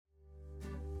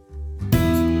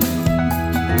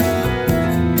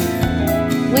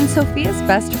Sophia's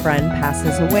best friend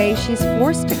passes away, she's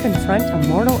forced to confront a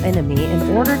mortal enemy in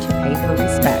order to pay her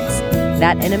respects.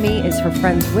 That enemy is her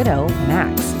friend's widow,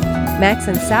 Max. Max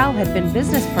and Sal had been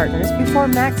business partners before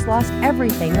Max lost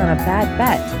everything on a bad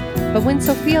bet. But when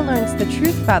Sophia learns the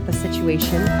truth about the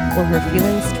situation, will her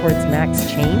feelings towards Max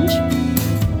change?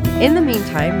 In the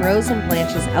meantime, Rose and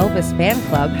Blanche's Elvis fan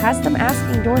club has them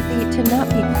asking Dorothy to not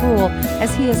be cruel,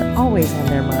 as he is always on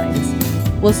their minds.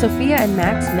 Will Sophia and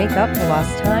Max make up for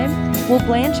lost time? Will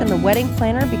Blanche and the wedding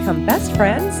planner become best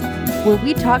friends? Will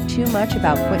we talk too much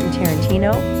about Quentin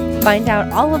Tarantino? Find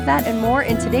out all of that and more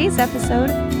in today's episode,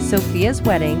 Sophia's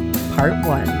Wedding, Part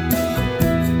 1.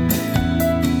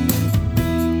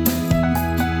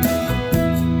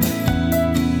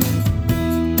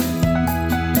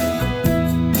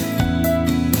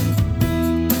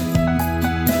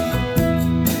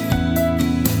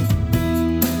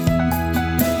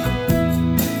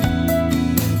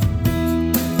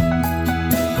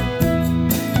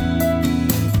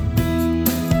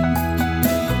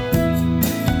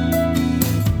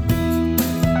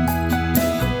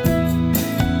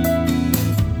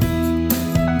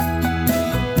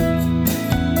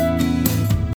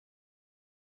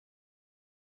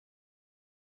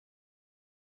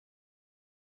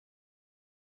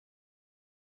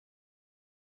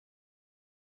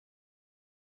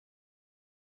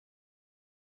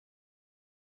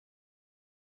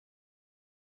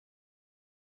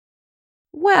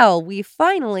 Well, we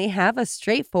finally have a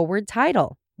straightforward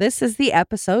title. This is the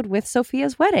episode with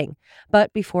Sophia's wedding.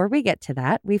 But before we get to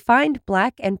that, we find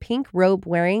black and pink robe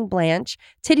wearing Blanche,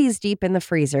 titties deep in the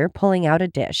freezer, pulling out a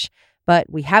dish. But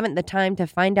we haven't the time to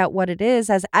find out what it is,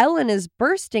 as Ellen is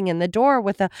bursting in the door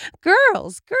with a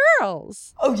 "Girls,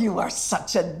 girls!" Oh, you are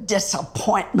such a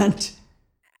disappointment.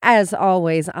 As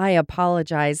always, I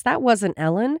apologize. That wasn't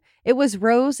Ellen. It was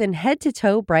Rose in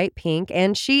head-to-toe bright pink,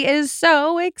 and she is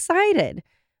so excited.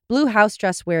 Blue house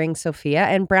dress wearing Sophia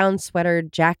and brown sweater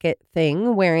jacket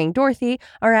thing wearing Dorothy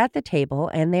are at the table,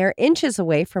 and they're inches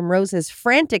away from Rose's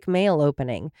frantic mail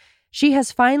opening. She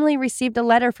has finally received a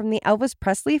letter from the Elvis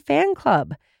Presley fan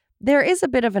club. There is a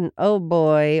bit of an oh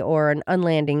boy or an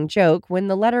unlanding joke when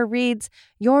the letter reads,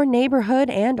 "Your neighborhood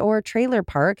and or trailer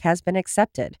park has been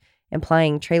accepted,"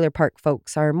 implying trailer park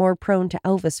folks are more prone to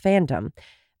Elvis fandom.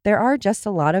 There are just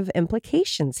a lot of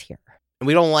implications here. And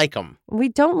we don't like them. We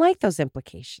don't like those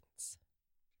implications.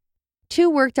 Too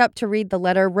worked up to read the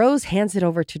letter, Rose hands it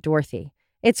over to Dorothy.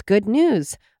 It's good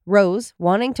news. Rose,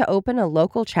 wanting to open a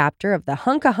local chapter of the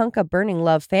Hunka Hunka Burning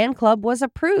Love fan club, was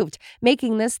approved,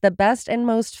 making this the best and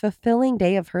most fulfilling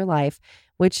day of her life,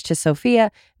 which to Sophia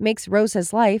makes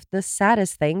Rose's life the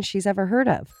saddest thing she's ever heard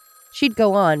of. She'd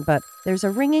go on, but there's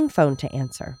a ringing phone to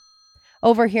answer.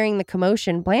 Overhearing the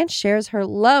commotion, Blanche shares her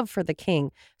love for the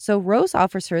king, so Rose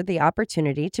offers her the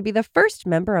opportunity to be the first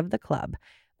member of the club.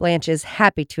 Blanche is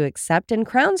happy to accept and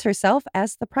crowns herself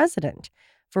as the president.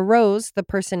 For Rose, the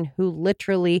person who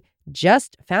literally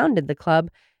just founded the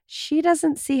club, she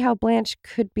doesn't see how Blanche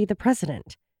could be the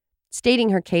president. Stating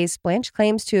her case, Blanche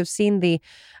claims to have seen the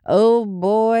oh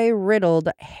boy riddled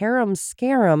harem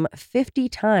scarum 50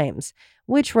 times,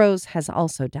 which Rose has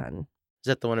also done. Is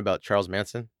that the one about Charles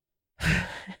Manson?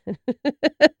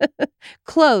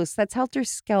 Close. That's Helter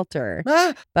Skelter.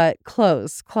 But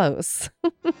close.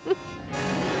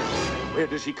 Where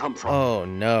does he come from? Oh,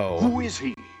 no. Who is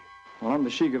he? Well, I'm the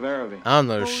Sheik of Araby. I'm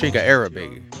the Sheik of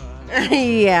Araby.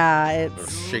 Yeah,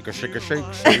 it's... Shake. Would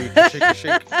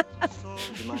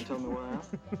you mind telling me where I am?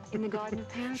 In the Garden of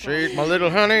Paradise. Shake my little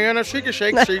honey and a shake.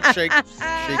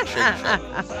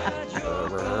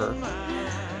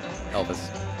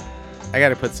 Elvis. I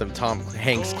gotta put some Tom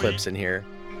Hanks clips in here.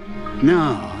 No,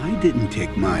 I didn't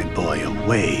take my boy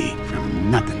away from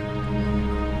nothing.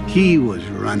 He was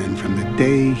running from the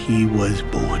day he was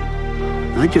born.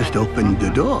 I just opened the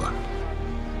door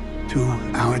to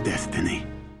our destiny.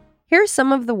 Here's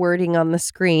some of the wording on the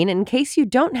screen in case you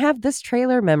don't have this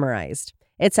trailer memorized.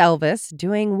 It's Elvis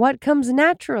doing What Comes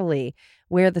Naturally,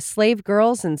 where the slave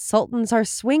girls and sultans are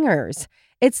swingers.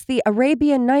 It's the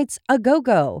Arabian Nights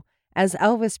A-Go-Go, as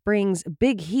Elvis brings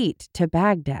big heat to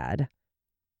Baghdad.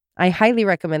 I highly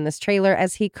recommend this trailer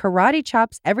as he karate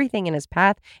chops everything in his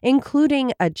path,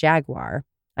 including a jaguar.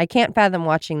 I can't fathom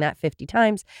watching that 50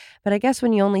 times, but I guess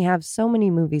when you only have so many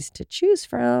movies to choose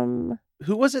from...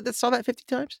 Who was it that saw that 50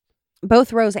 times?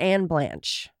 Both Rose and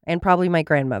Blanche, and probably my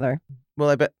grandmother. Well,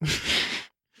 I bet...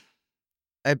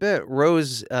 I bet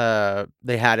Rose,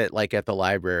 they had it like at the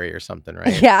library or something,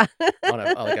 right? Yeah. On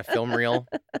like a film reel.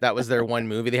 That was their one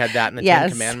movie. They had that in the Yes.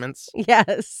 Ten Commandments.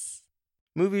 Yes.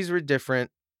 Movies were different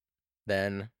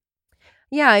then.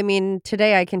 Yeah, I mean,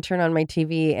 today I can turn on my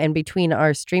TV and between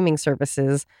our streaming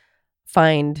services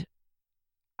find,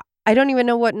 I don't even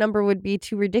know what number would be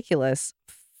too ridiculous.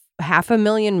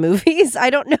 500,000 movies?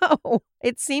 I don't know.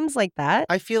 It seems like that.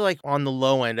 I feel like on the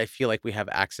low end, I feel like we have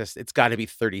access. It's got to be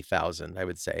 30,000, I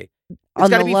would say. It's On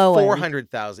got the to be low end.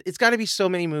 400,000. It's got to be so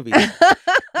many movies.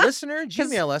 Listener,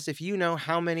 Gmail us if you know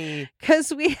how many.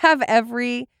 Because we have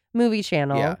every movie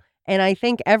channel. Yeah. And I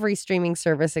think every streaming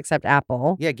service except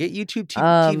Apple. Yeah, get YouTube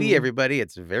TV, everybody.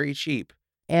 It's very cheap.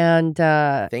 And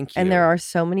Thank you. And there are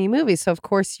so many movies. So, of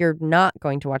course, you're not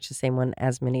going to watch the same one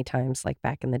as many times like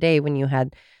back in the day when you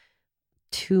had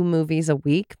 2 movies a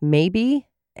week, maybe.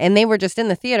 And they were just in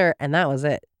the theater, and that was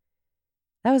it.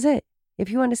 That was it. If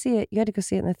you wanted to see it, you had to go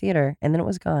see it in the theater, and then it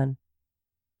was gone.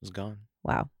 It was gone.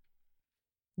 Wow.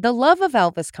 The Love of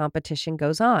Elvis competition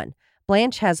goes on.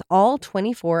 Blanche has all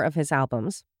 24 of his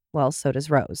albums. Well, so does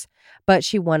Rose. But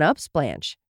she one-ups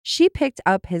Blanche. She picked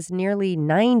up his nearly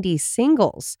 90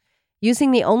 singles.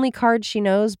 Using the only card she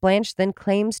knows, Blanche then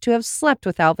claims to have slept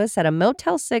with Elvis at a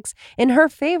Motel 6 in her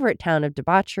favorite town of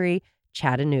debauchery,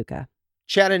 Chattanooga.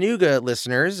 Chattanooga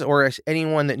listeners, or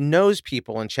anyone that knows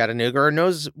people in Chattanooga or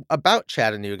knows about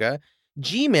Chattanooga,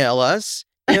 Gmail us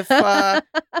if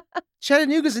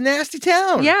Chattanooga's a nasty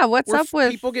town. Yeah, what's where up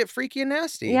with people get freaky and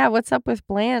nasty? Yeah, what's up with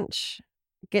Blanche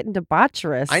getting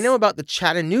debaucherous? I know about the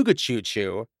Chattanooga Choo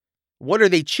Choo. What are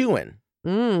they chewing?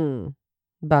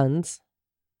 Buns.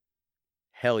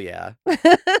 Hell yeah.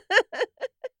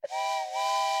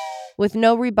 With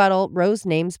no rebuttal, Rose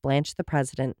names Blanche the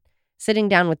president. Sitting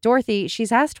down with Dorothy,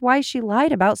 she's asked why she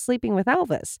lied about sleeping with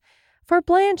Elvis. For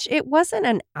Blanche, it wasn't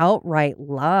an outright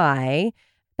lie.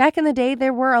 Back in the day,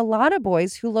 there were a lot of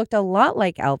boys who looked a lot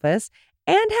like Elvis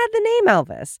and had the name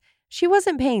Elvis. She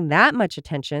wasn't paying that much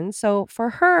attention, so for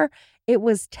her, it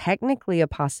was technically a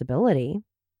possibility.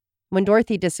 When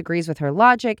Dorothy disagrees with her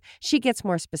logic, she gets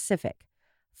more specific.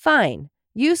 Fine,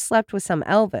 you slept with some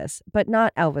Elvis, but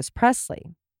not Elvis Presley.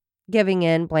 Giving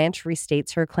in, Blanche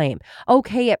restates her claim.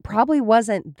 Okay, it probably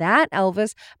wasn't that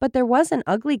Elvis, but there was an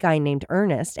ugly guy named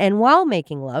Ernest, and while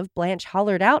making love, Blanche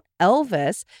hollered out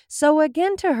Elvis, so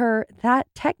again to her, that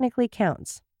technically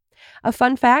counts. A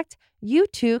fun fact, you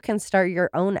too can start your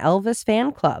own Elvis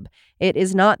fan club. It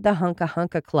is not the Hunka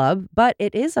Hunka Club, but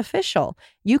it is official.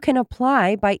 You can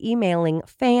apply by emailing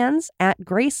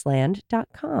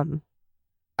fans@graceland.com.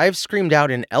 I've screamed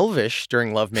out in Elvish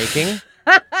during lovemaking.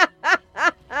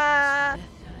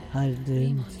 And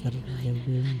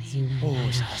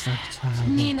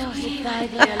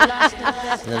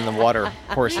then the water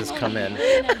horses come in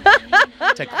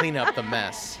to clean up the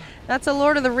mess. That's a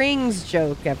Lord of the Rings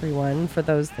joke, everyone, for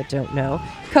those that don't know.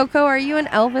 Coco, are you an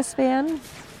Elvis fan?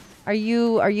 Are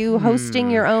you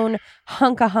hosting your own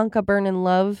Hunka Hunka Burnin'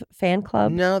 Love fan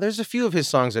club? No, there's a few of his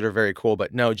songs that are very cool,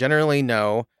 but no, generally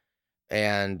no.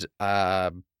 And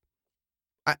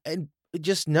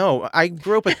just no. I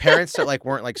grew up with parents that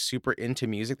weren't super into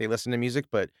music. They listened to music,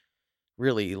 but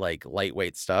really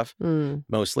lightweight stuff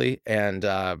mostly. And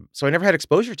so I never had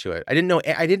exposure to it. I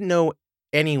didn't know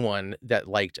anyone that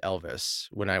liked Elvis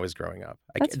when I was growing up.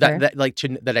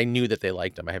 That I knew that they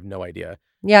liked him. I have no idea.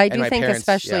 Yeah, I do think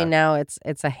especially now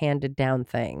it's a handed down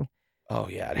thing. Oh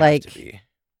yeah, it has to be.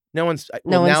 No one's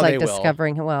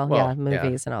discovering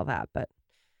movies and all that, but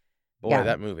boy,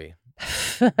 that movie.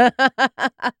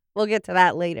 We'll get to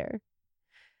that later.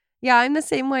 Yeah, I'm the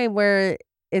same way where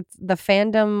it's the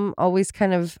fandom always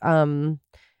kind of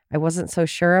I wasn't so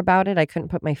sure about it. I couldn't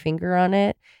put my finger on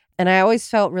it. And I always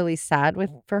felt really sad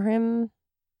for him.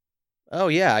 Oh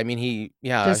yeah, I mean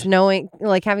just knowing,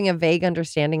 having a vague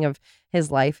understanding of his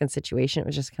life and situation, it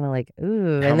was just kind of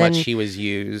ooh. How much he was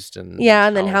used and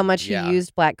then how much he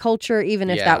used Black culture, even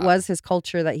if that was his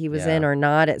culture that he was in or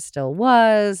not, it still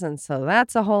was. And so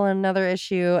that's a whole another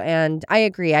issue. And I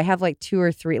agree. I have 2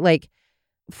 or 3,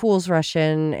 Fool's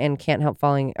Russian and Can't Help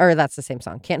Falling, or that's the same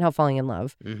song, Can't Help Falling in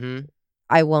Love. Mm-hmm.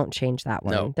 I won't change that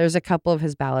one. No. There's a couple of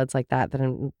his ballads like that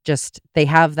I'm they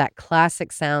have that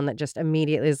classic sound that just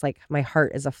immediately is my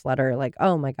heart is a flutter.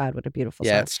 Oh my God, what a beautiful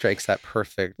song. Yeah, it strikes that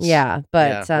perfect. Yeah,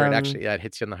 but where it actually, it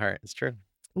hits you in the heart. It's true.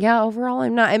 Yeah, overall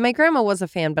I'm not. And my grandma was a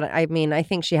fan, but I mean, I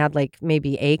think she had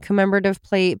maybe a commemorative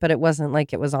plate, but it wasn't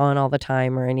it was on all the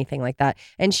time or anything like that.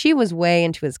 And she was way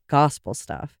into his gospel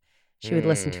stuff. She would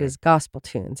listen to his gospel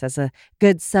tunes as a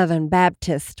good Southern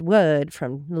Baptist would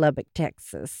from Lubbock,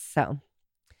 Texas. So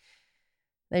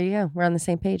there you go. We're on the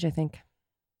same page, I think.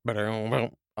 But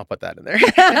I'll put that in there.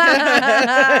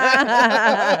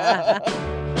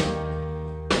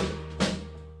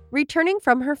 Returning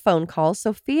from her phone call,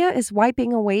 Sophia is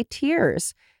wiping away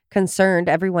tears. Concerned,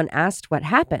 everyone asked what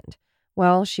happened.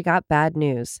 Well, she got bad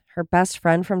news. Her best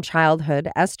friend from childhood,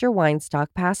 Esther Weinstock,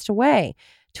 passed away,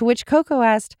 to which Coco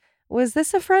asked, was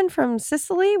this a friend from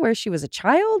Sicily where she was a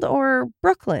child, or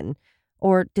Brooklyn?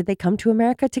 Or did they come to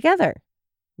America together?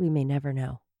 We may never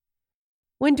know.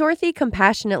 When Dorothy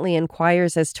compassionately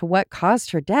inquires as to what caused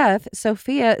her death,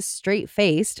 Sophia,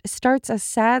 straight-faced, starts a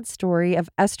sad story of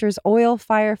Esther's oil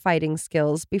firefighting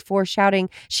skills before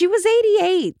shouting, "She was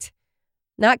 88!"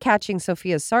 Not catching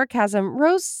Sophia's sarcasm,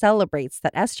 Rose celebrates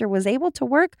that Esther was able to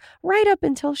work right up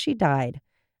until she died.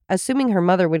 Assuming her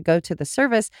mother would go to the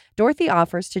service, Dorothy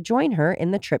offers to join her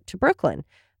in the trip to Brooklyn.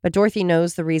 But Dorothy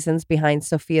knows the reasons behind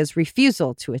Sophia's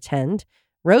refusal to attend.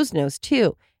 Rose knows,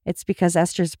 too. It's because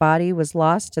Esther's body was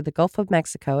lost to the Gulf of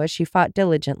Mexico as she fought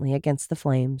diligently against the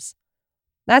flames.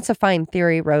 That's a fine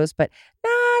theory, Rose, but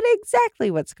not exactly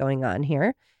what's going on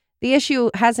here. The issue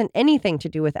hasn't anything to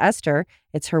do with Esther.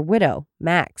 It's her widow,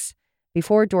 Max.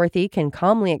 Before Dorothy can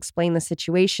calmly explain the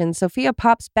situation, Sophia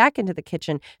pops back into the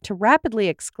kitchen to rapidly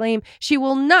exclaim, she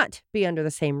will not be under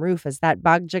the same roof as that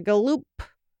Bagjagaloop.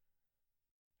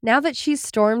 Now that she's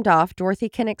stormed off, Dorothy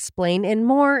can explain in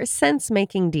more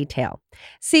sense-making detail.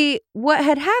 See, what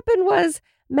had happened was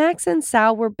Max and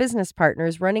Sal were business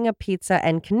partners running a pizza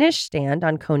and knish stand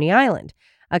on Coney Island.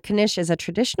 A knish is a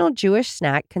traditional Jewish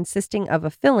snack consisting of a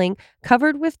filling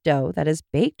covered with dough that is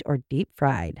baked or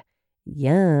deep-fried.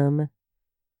 Yum.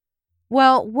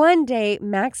 Well, one day,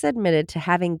 Max admitted to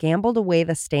having gambled away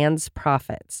the stand's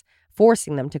profits,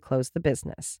 forcing them to close the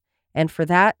business. And for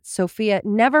that, Sophia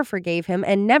never forgave him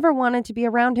and never wanted to be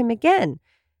around him again.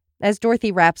 As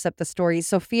Dorothy wraps up the story,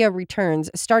 Sophia returns,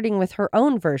 starting with her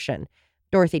own version.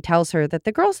 Dorothy tells her that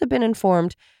the girls had been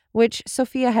informed, which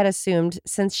Sophia had assumed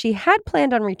since she had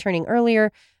planned on returning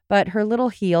earlier, but her little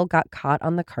heel got caught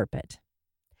on the carpet.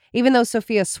 Even though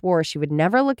Sophia swore she would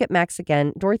never look at Max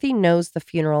again, Dorothy knows the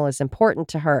funeral is important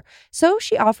to her, so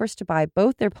she offers to buy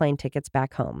both their plane tickets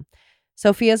back home.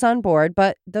 Sophia's on board,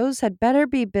 but those had better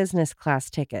be business class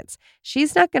tickets.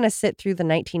 She's not going to sit through the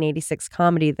 1986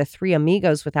 comedy The Three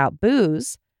Amigos without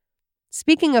booze.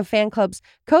 Speaking of fan clubs,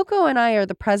 Coco and I are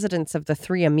the presidents of the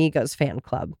Three Amigos fan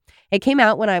club. It came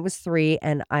out when I was 3,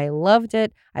 and I loved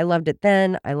it. I loved it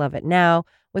then. I love it now.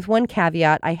 With one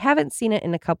caveat, I haven't seen it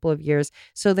in a couple of years,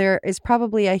 so there is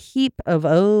probably a heap of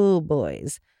oh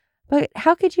boys. But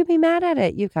how could you be mad at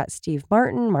it? You've got Steve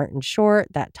Martin Short,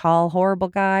 that tall, horrible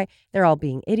guy. They're all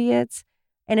being idiots.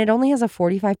 And it only has a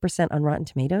 45% on Rotten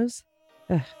Tomatoes.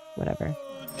 Ugh, whatever.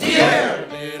 Dear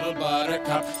little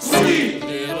buttercup, sweet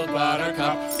little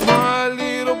buttercup, my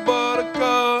little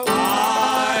buttercup,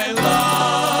 I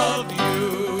love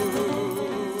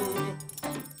you.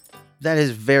 That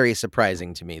is very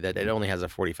surprising to me that it only has a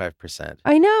 45%.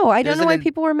 I know. I don't know why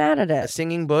people were mad at A it.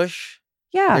 singing bush.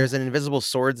 Yeah. There's an invisible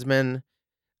swordsman.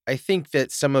 I think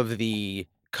that some of the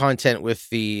content with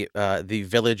the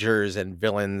villagers and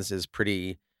villains is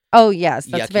pretty Oh, yes.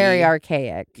 That's yucky. very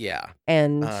archaic. Yeah.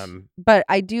 And but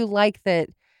I do like that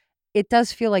it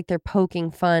does feel like they're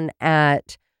poking fun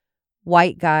at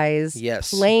white guys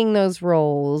playing those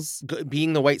roles.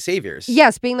 Being the white saviors.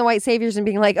 Yes, being the white saviors and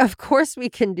being like, of course we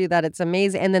can do that. It's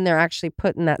amazing. And then they're actually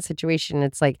put in that situation.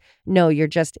 It's like, no, you're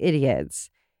just idiots.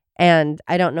 And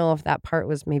I don't know if that part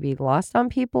was maybe lost on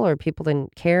people or people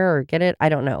didn't care or get it. I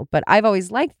don't know. But I've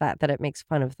always liked that it makes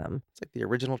fun of them. It's like the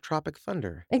original Tropic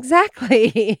Thunder.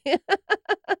 Exactly.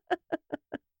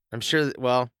 I'm sure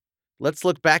well, let's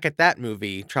look back at that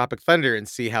movie, Tropic Thunder, and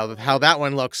see how that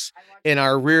one looks in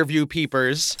our rear view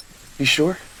peepers. You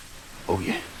sure? Oh,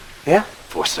 yeah. Yeah?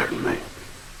 For certain, man.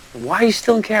 Why are you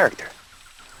still in character?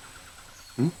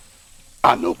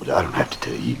 I know, but I don't have to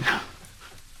tell you.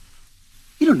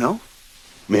 You don't know.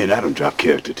 Man, I don't drop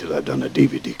character till I've done a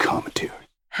DVD commentary.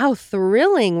 How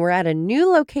thrilling. We're at a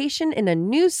new location in a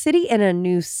new city in a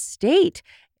new state.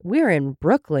 We're in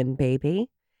Brooklyn, baby.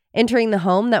 Entering the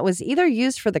home that was either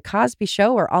used for the Cosby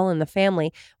Show or All in the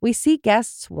Family, we see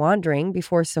guests wandering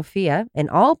before Sophia, in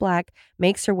all black,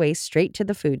 makes her way straight to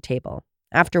the food table.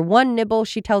 After one nibble,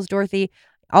 she tells Dorothy,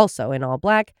 also in all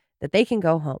black, that they can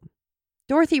go home.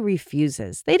 Dorothy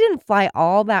refuses. They didn't fly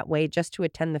all that way just to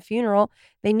attend the funeral.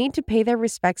 They need to pay their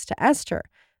respects to Esther.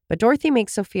 But Dorothy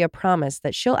makes Sophia promise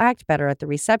that she'll act better at the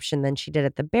reception than she did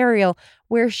at the burial,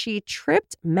 where she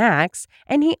tripped Max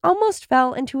and he almost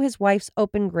fell into his wife's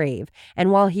open grave.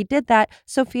 And while he did that,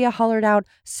 Sophia hollered out,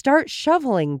 "Start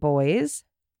shoveling, boys."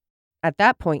 At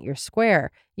that point, you're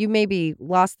square. You maybe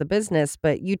lost the business,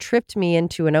 but you tripped me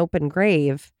into an open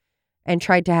grave and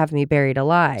tried to have me buried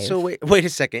alive. So wait a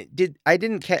second. I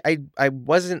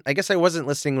guess I wasn't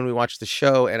listening when we watched the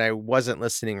show, and I wasn't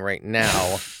listening right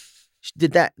now.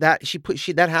 Did that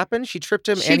happened? She tripped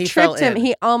him She and he fell tripped him. in.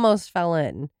 He almost fell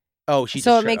in. Oh, she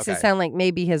So just it makes it okay. sound like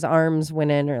maybe his arms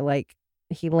went in or like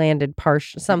he landed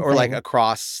something. Or like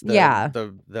across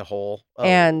the hole. Oh.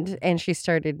 And she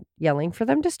started yelling for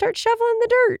them to start shoveling the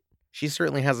dirt. She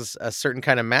certainly has a certain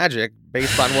kind of magic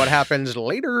based on what happens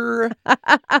later.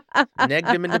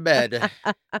 Negged him into bed.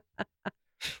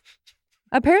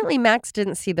 Apparently, Max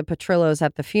didn't see the Petrillos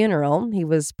at the funeral. He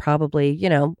was probably,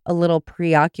 a little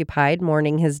preoccupied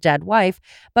mourning his dead wife,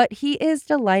 but he is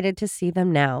delighted to see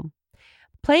them now.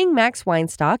 Playing Max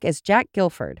Weinstock is Jack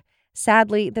Gilford.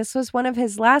 Sadly, this was one of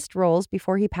his last roles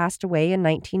before he passed away in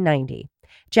 1990.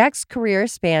 Jack's career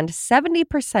spanned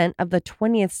 70% of the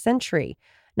 20th century.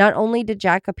 Not only did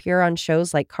Jack appear on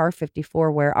shows like Car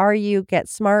 54, Where Are You?, Get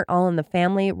Smart, All in the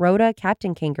Family, Rhoda,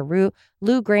 Captain Kangaroo,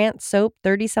 Lou Grant, Soap,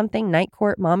 30-something, Night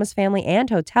Court, Mama's Family, and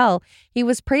Hotel, he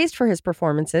was praised for his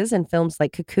performances in films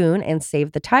like Cocoon and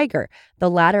Save the Tiger,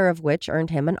 the latter of which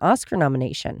earned him an Oscar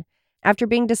nomination. After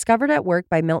being discovered at work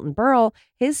by Milton Berle,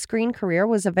 his screen career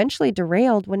was eventually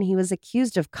derailed when he was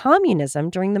accused of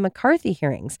communism during the McCarthy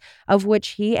hearings, of which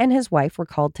he and his wife were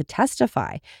called to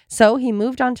testify. So he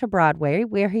moved on to Broadway,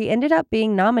 where he ended up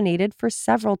being nominated for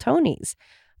several Tonys.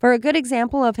 For a good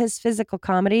example of his physical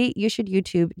comedy, you should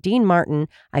YouTube Dean Martin,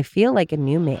 I Feel Like a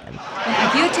New Man.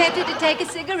 If you're tempted to take a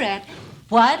cigarette,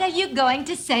 what are you going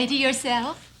to say to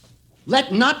yourself?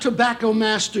 Let not tobacco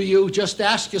master you. Just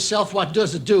ask yourself, what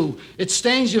does it do? It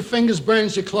stains your fingers,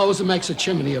 burns your clothes, and makes a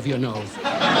chimney of your nose.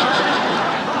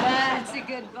 That's a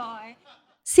good boy.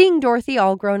 Seeing Dorothy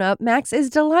all grown up, Max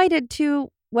is delighted to,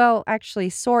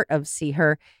 actually sort of see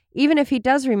her, even if he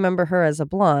does remember her as a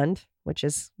blonde, which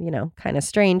is, kind of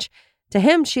strange. To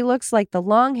him, she looks like the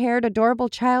long-haired, adorable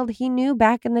child he knew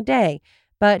back in the day.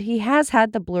 But he has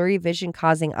had the blurry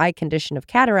vision-causing eye condition of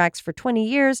cataracts for 20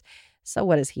 years, so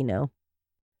what does he know?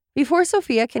 Before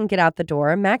Sophia can get out the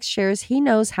door, Max shares he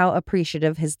knows how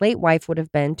appreciative his late wife would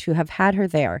have been to have had her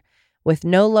there. With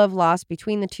no love lost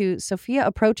between the two, Sophia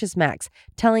approaches Max,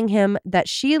 telling him that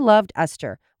she loved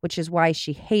Esther, which is why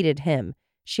she hated him.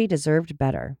 She deserved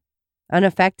better.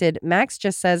 Unaffected, Max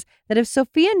just says that if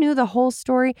Sophia knew the whole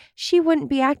story, she wouldn't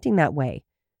be acting that way.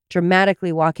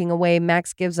 Dramatically walking away,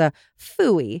 Max gives a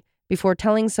phooey before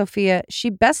telling Sophia she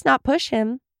best not push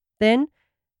him. Then,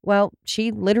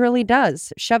 she literally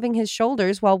does, shoving his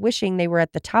shoulders while wishing they were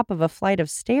at the top of a flight of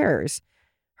stairs.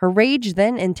 Her rage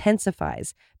then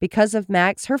intensifies. Because of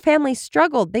Max, her family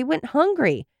struggled. They went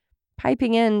hungry.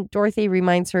 Piping in, Dorothy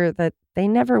reminds her that they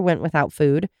never went without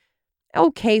food.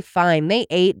 Okay, fine, they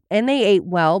ate, and they ate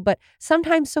well, but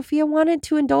sometimes Sophia wanted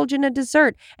to indulge in a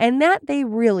dessert, and that they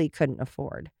really couldn't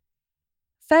afford.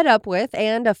 Fed up with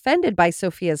and offended by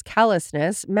Sophia's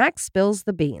callousness, Max spills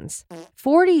the beans.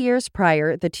 40 years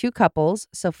prior, the two couples,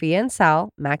 Sophia and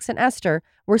Sal, Max and Esther,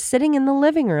 were sitting in the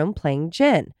living room playing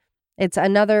gin. It's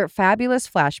another fabulous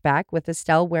flashback with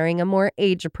Estelle wearing a more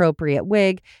age-appropriate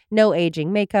wig, no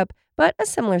aging makeup, but a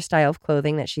similar style of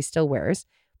clothing that she still wears.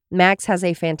 Max has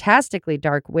a fantastically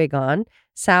dark wig on.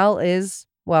 Sal is,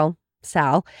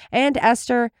 Sal. And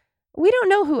Esther, we don't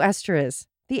know who Esther is.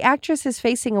 The actress is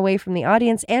facing away from the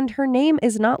audience, and her name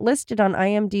is not listed on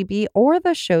IMDb or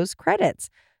the show's credits.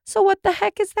 So what the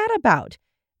heck is that about?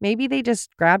 Maybe they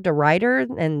just grabbed a writer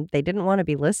and they didn't want to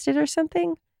be listed or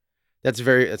something? That's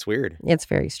weird. It's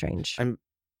very strange.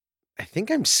 I think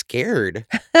I'm scared.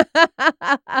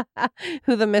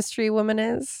 Who the mystery woman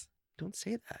is? Don't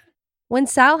say that. When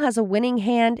Sal has a winning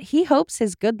hand, he hopes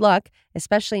his good luck,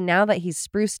 especially now that he's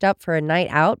spruced up for a night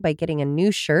out by getting a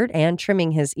new shirt and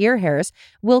trimming his ear hairs,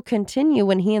 will continue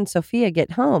when he and Sophia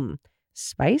get home.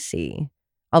 Spicy.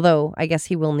 Although, I guess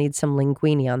he will need some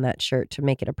linguine on that shirt to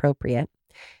make it appropriate.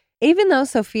 Even though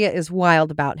Sophia is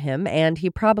wild about him, and he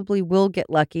probably will get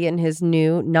lucky in his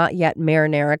new, not yet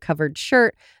marinara-covered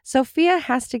shirt, Sophia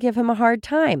has to give him a hard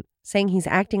time, saying he's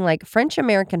acting like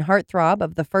French-American heartthrob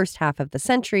of the first half of the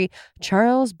century,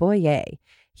 Charles Boyer.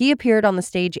 He appeared on the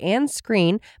stage and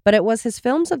screen, but it was his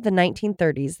films of the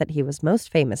 1930s that he was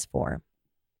most famous for.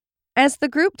 As the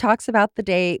group talks about the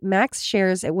day, Max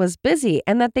shares it was busy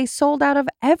and that they sold out of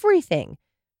everything.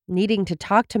 Needing to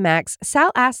talk to Max,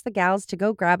 Sal asks the gals to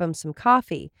go grab him some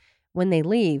coffee. When they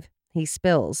leave, he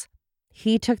spills.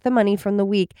 He took the money from the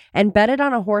week and bet it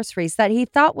on a horse race that he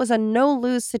thought was a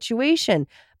no-lose situation,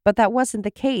 but that wasn't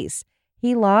the case.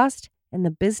 He lost, and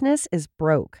the business is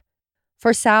broke.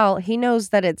 For Sal, he knows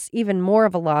that it's even more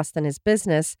of a loss than his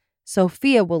business.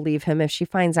 Sophia will leave him if she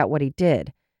finds out what he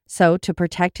did. So, to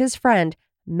protect his friend,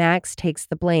 Max takes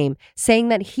the blame, saying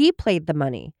that he played the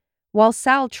money. While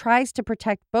Sal tries to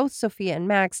protect both Sophia and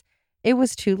Max, it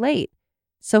was too late.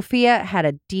 Sophia had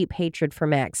a deep hatred for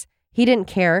Max. He didn't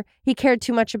care. He cared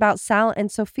too much about Sal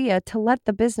and Sophia to let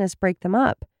the business break them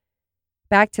up.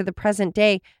 Back to the present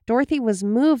day, Dorothy was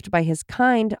moved by his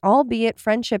kind, albeit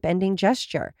friendship-ending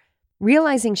gesture.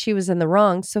 Realizing she was in the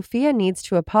wrong, Sophia needs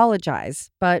to apologize,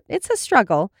 but it's a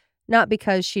struggle, not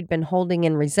because she'd been holding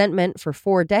in resentment for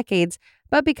 4 decades,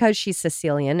 but because she's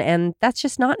Sicilian, and that's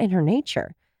just not in her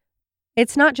nature.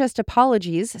 It's not just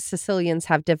apologies Sicilians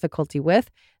have difficulty with.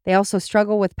 They also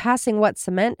struggle with passing wet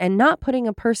cement and not putting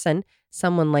a person,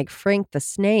 someone like Frank the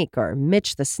Snake or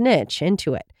Mitch the Snitch,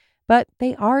 into it. But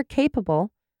they are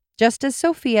capable, just as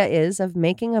Sophia is, of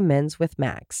making amends with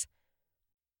Max.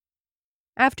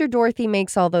 After Dorothy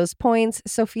makes all those points,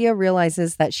 Sophia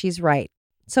realizes that she's right.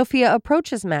 Sophia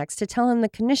approaches Max to tell him the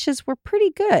Knishes were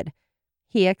pretty good.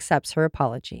 He accepts her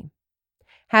apology.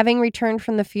 Having returned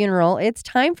from the funeral, it's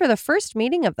time for the first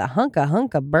meeting of the Hunka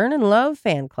Hunka Burnin' Love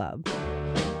fan club.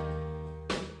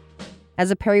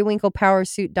 As a periwinkle power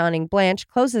suit donning Blanche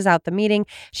closes out the meeting,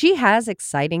 she has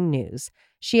exciting news.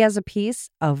 She has a piece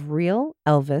of real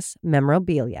Elvis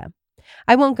memorabilia.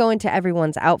 I won't go into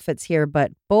everyone's outfits here,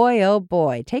 but boy, oh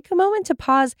boy, take a moment to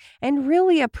pause and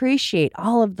really appreciate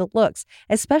all of the looks,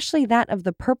 especially that of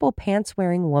the purple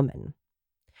pants-wearing woman.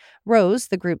 Rose,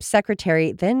 the group's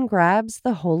secretary, then grabs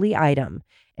the holy item.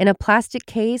 In a plastic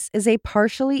case is a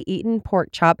partially eaten pork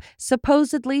chop,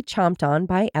 supposedly chomped on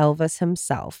by Elvis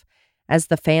himself. As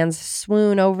the fans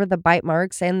swoon over the bite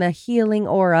marks and the healing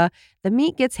aura, the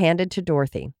meat gets handed to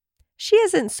Dorothy. She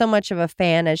isn't so much of a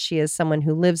fan as she is someone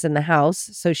who lives in the house,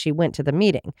 so she went to the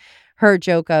meeting. Her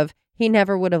joke of, "He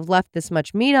never would have left this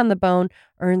much meat on the bone,"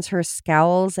 earns her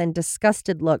scowls and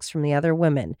disgusted looks from the other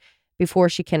women. Before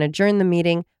she can adjourn the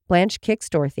meeting, Blanche kicks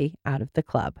Dorothy out of the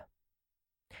club.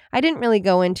 I didn't really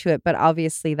go into it, but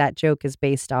obviously that joke is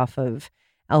based off of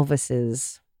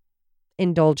Elvis's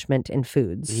indulgence in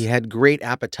foods. He had great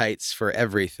appetites for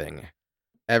everything.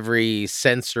 Every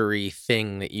sensory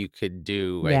thing that you could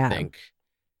do, Yeah. I think.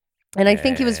 And I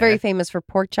think he was very famous for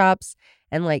pork chops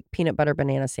and like peanut butter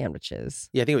banana sandwiches.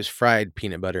 Yeah, I think it was fried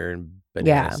peanut butter and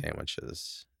banana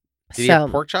sandwiches. Did he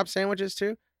have pork chop sandwiches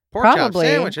too? Pork Probably.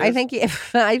 chop sandwiches. I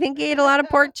think he ate a lot of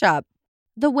pork chop.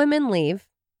 The women leave.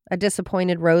 A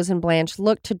disappointed Rose and Blanche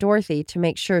look to Dorothy to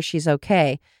make sure she's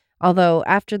okay. Although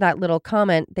after that little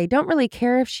comment, they don't really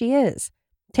care if she is.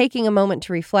 Taking a moment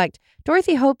to reflect,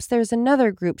 Dorothy hopes there's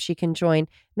another group she can join,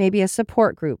 maybe a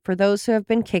support group for those who have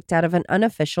been kicked out of an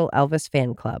unofficial Elvis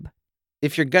fan club.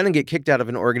 If you're going to get kicked out of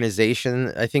an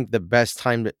organization, I think the best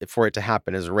time for it to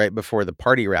happen is right before the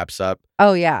party wraps up.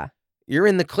 Oh, yeah. You're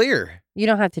in the clear. You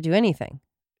don't have to do anything.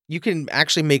 You can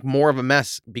actually make more of a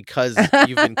mess because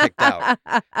you've been kicked out.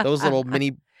 Those little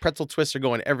mini pretzel twists are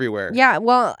going everywhere. Yeah,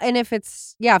 well, and if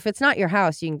it's not your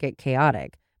house, you can get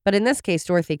chaotic. But in this case,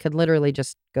 Dorothy could literally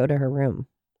just go to her room.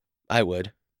 I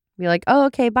would. Be like, oh,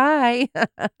 okay, bye.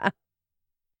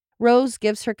 Rose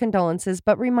gives her condolences,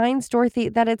 but reminds Dorothy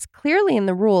that it's clearly in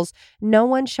the rules no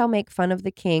one shall make fun of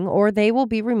the king or they will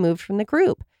be removed from the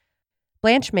group.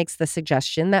 Blanche makes the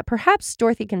suggestion that perhaps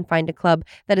Dorothy can find a club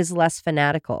that is less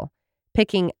fanatical.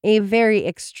 Picking a very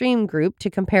extreme group to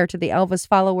compare to the Elvis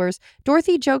followers,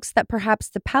 Dorothy jokes that perhaps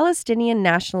the Palestinian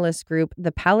nationalist group,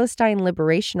 the Palestine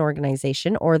Liberation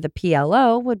Organization, or the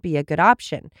PLO, would be a good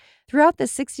option. Throughout the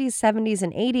 60s, 70s,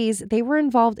 and 80s, they were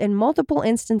involved in multiple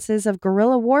instances of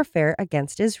guerrilla warfare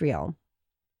against Israel.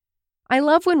 I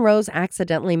love when Rose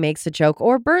accidentally makes a joke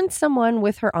or burns someone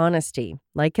with her honesty.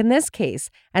 Like in this case,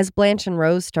 as Blanche and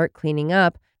Rose start cleaning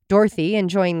up, Dorothy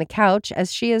enjoying the couch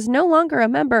as she is no longer a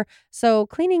member, so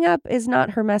cleaning up is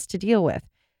not her mess to deal with.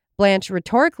 Blanche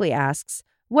rhetorically asks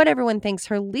what everyone thinks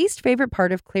her least favorite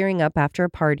part of clearing up after a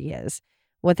party is.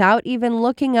 Without even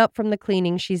looking up from the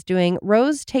cleaning she's doing,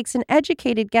 Rose takes an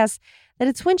educated guess that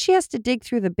it's when she has to dig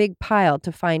through the big pile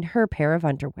to find her pair of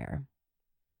underwear.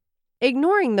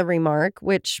 Ignoring the remark,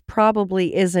 which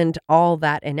probably isn't all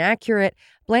that inaccurate,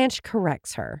 Blanche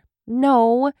corrects her.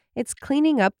 No, it's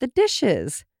cleaning up the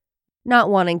dishes. Not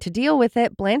wanting to deal with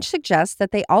it, Blanche suggests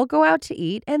that they all go out to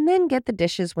eat and then get the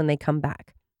dishes when they come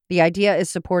back. The idea is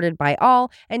supported by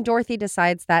all, and Dorothy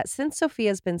decides that since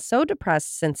Sophia's been so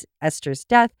depressed since Esther's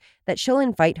death, that she'll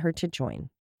invite her to join.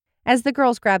 As the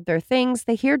girls grab their things,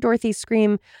 they hear Dorothy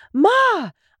scream,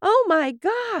 "Ma! Oh my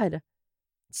God!"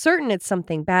 Certain it's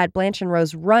something bad, Blanche and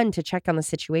Rose run to check on the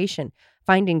situation.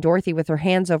 Finding Dorothy with her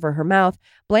hands over her mouth,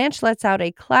 Blanche lets out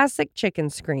a classic chicken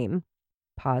scream.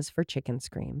 Pause for chicken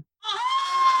scream.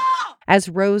 As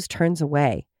Rose turns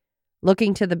away.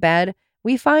 Looking to the bed,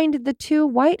 we find the two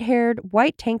white-haired,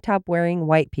 white tank top wearing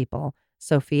white people,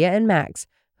 Sophia and Max,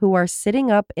 who are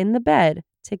sitting up in the bed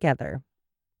together.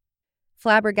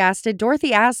 Flabbergasted,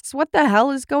 Dorothy asks what the hell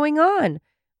is going on.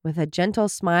 With a gentle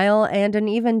smile and an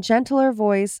even gentler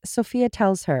voice, Sophia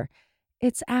tells her,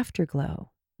 "It's Afterglow."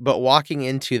 But walking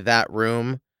into that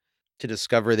room to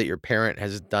discover that your parent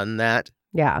has done that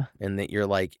Yeah. and that you're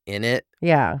like in it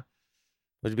Yeah.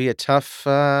 would be a tough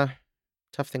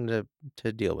thing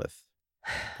to deal with.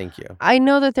 Thank you. I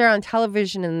know that they're on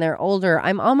television and they're older.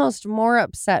 I'm almost more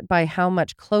upset by how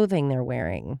much clothing they're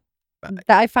wearing.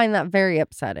 I find that very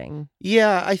upsetting.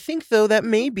 Yeah, I think, though, that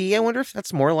maybe, I wonder if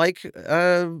that's more like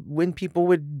when people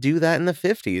would do that in the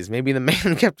 50s. Maybe the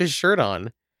man kept his shirt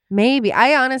on. Maybe.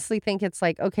 I honestly think it's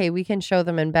like, okay, we can show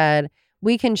them in bed.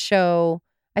 We can show,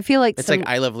 I feel like it's like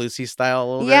I Love Lucy style a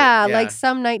little bit. Yeah, like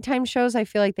some nighttime shows, I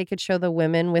feel like they could show the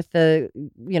women with the,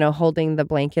 holding the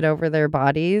blanket over their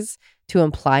bodies to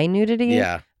imply nudity.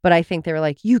 Yeah. But I think they were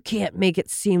like, you can't make it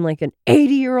seem like an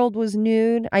 80-year-old was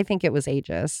nude. I think it was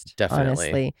ageist. Definitely.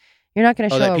 Honestly. You're not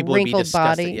going to show a wrinkled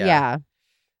body. Yeah.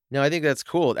 No, I think that's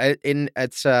cool.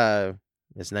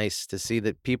 It's nice to see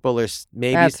that people are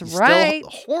maybe That's still right.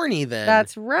 horny then.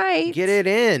 That's right. Get it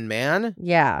in, man.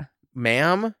 Yeah.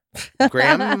 Ma'am.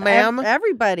 Ma'am.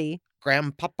 Everybody.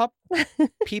 Grandpapa.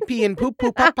 Pee-pee and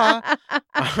poo-poo papa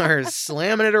are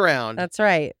slamming it around. That's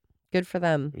right. Good for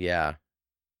them. Yeah.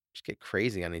 Just get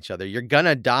crazy on each other. You're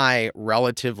gonna die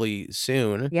relatively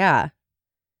soon. Yeah.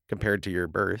 Compared to your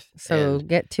birth. So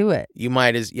get to it. You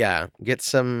might get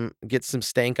some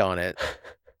stank on it.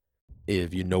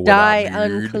 If you know what Die I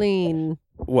mean. unclean.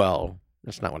 Well,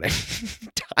 that's not what I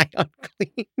die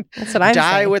unclean. That's what I'm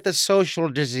Die saying. with a social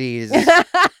disease.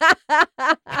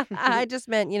 I just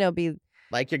meant, be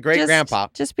like your great grandpa.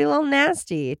 Just be a little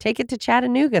nasty. Take it to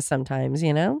Chattanooga sometimes,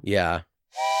 Yeah.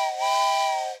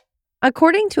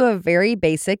 According to a very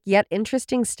basic yet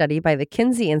interesting study by the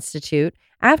Kinsey Institute,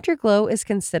 afterglow is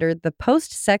considered the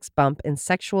post-sex bump in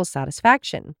sexual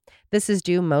satisfaction. This is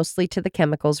due mostly to the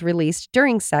chemicals released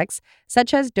during sex,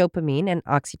 such as dopamine and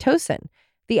oxytocin.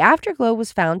 The afterglow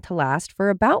was found to last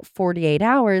for about 48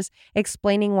 hours,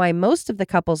 explaining why most of the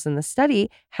couples in the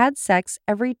study had sex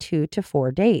every 2 to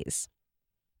 4 days.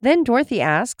 Then Dorothy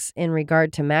asks, in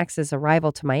regard to Max's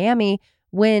arrival to Miami,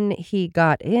 when he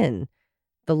got in.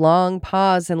 The long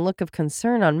pause and look of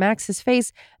concern on Max's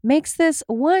face makes this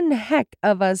one heck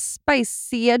of a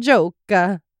spicy joke.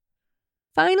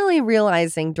 Finally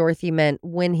realizing Dorothy meant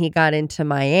when he got into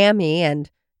Miami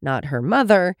and not her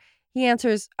mother, he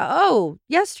answers, "Oh,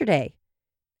 yesterday."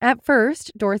 At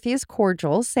first, Dorothy is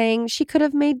cordial, saying she could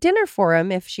have made dinner for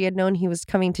him if she had known he was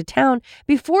coming to town,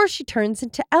 before she turns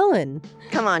into Ellen.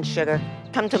 "Come on, sugar.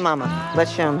 Come to Mama.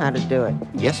 Let's show him how to do it."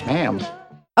 "Yes, ma'am."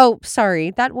 Oh,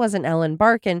 sorry, that wasn't Ellen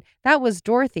barking. That was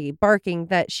Dorothy barking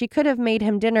that she could have made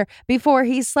him dinner before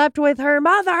he slept with her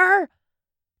mother.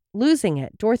 Losing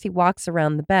it, Dorothy walks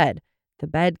around the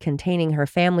bed containing her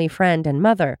family friend and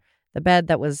mother, the bed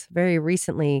that was very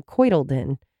recently coitled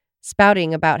in,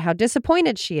 spouting about how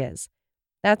disappointed she is.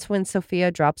 That's when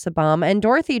Sophia drops a bomb and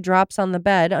Dorothy drops on the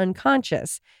bed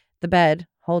unconscious, the bed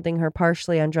holding her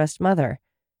partially undressed mother.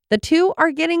 The two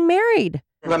are getting married.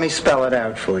 Let me spell it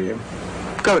out for you.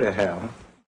 Go to hell.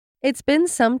 It's been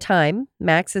some time.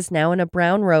 Max is now in a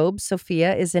brown robe.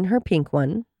 Sophia is in her pink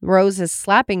one. Rose is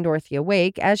slapping Dorothy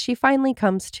awake as she finally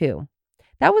comes to.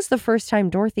 That was the first time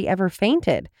Dorothy ever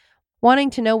fainted. Wanting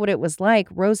to know what it was like,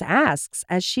 Rose asks,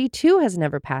 as she too has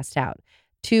never passed out.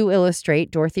 To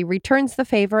illustrate, Dorothy returns the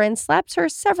favor and slaps her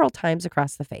several times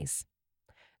across the face.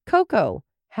 Coco,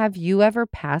 have you ever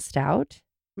passed out?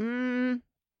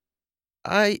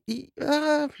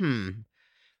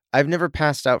 I've never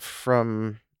passed out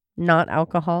from... Not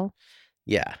alcohol?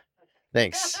 Yeah.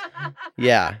 Thanks.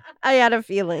 Yeah. I had a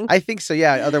feeling. I think so,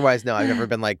 yeah. Otherwise, no, I've never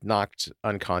been knocked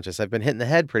unconscious. I've been hit in the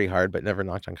head pretty hard, but never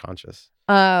knocked unconscious.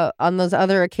 On those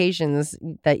other occasions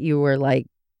that you were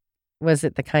was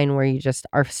it the kind where you just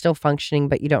are still functioning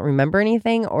but you don't remember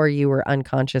anything, or you were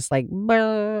unconscious,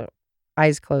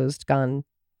 eyes closed, gone?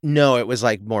 No, it was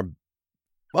more...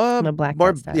 the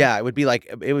blackout style. Yeah, it would be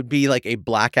like a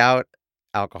blackout,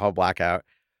 alcohol blackout,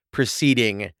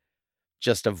 preceding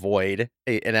just a void,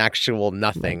 an actual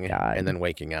nothing, and then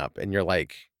waking up, and you're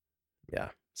like, yeah.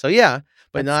 So yeah,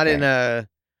 but not in a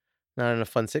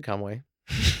fun sitcom way.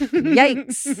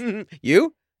 Yikes!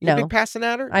 You No. big passing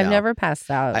outer? I've No. never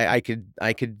passed out. I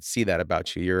could see that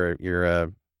about you.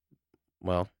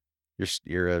 I'm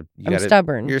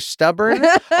stubborn. You're stubborn?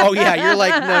 Oh yeah, you're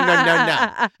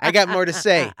no. I got more to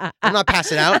say. I'm not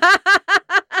passing out.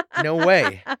 No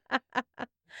way.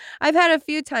 I've had a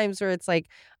few times where it's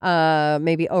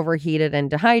maybe overheated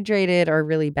and dehydrated, or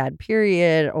really bad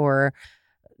period, or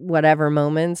whatever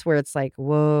moments where it's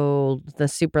whoa, the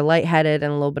super lightheaded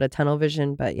and a little bit of tunnel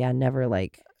vision. But yeah, never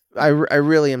I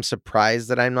really am surprised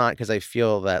that I'm not, because I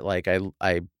feel that like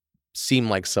I seem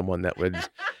like someone that would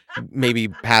maybe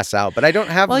pass out, but I don't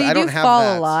have. Well, you I don't do have fall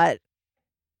that. a lot.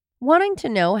 Wanting to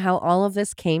know how all of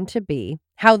this came to be,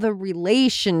 how the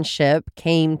relationship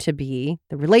came to be,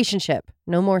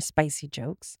 no more spicy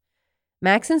jokes.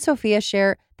 Max and Sophia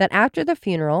share that after the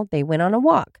funeral, they went on a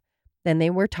walk. Then they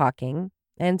were talking,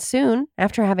 and soon,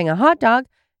 after having a hot dog,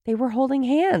 they were holding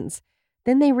hands.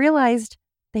 Then they realized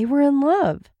they were in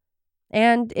love.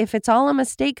 And if it's all a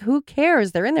mistake, who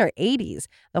cares? They're in their 80s.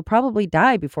 They'll probably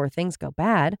die before things go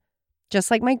bad. Just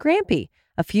like my Grampy.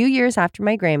 A few years after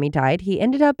my Grammy died, he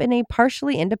ended up in a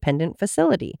partially independent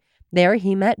facility. There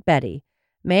he met Betty.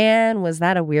 Man, was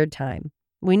that a weird time.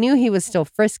 We knew he was still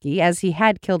frisky, as he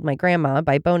had killed my grandma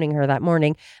by boning her that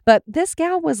morning, but this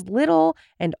gal was little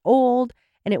and old,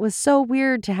 and it was so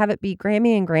weird to have it be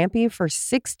Grammy and Grampy for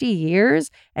 60 years,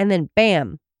 and then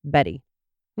bam, Betty.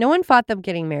 No one fought them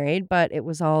getting married, but it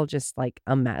was all just like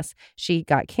a mess. She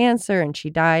got cancer and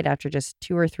she died after just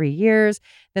 2 or 3 years.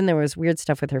 Then there was weird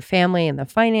stuff with her family and the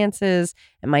finances,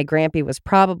 and my Grampy was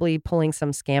probably pulling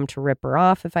some scam to rip her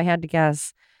off, if I had to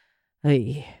guess.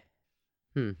 Ay.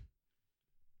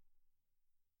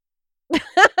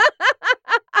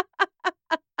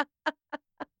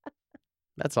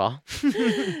 That's all.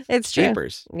 It's true.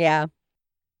 Jeepers. Yeah.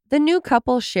 The new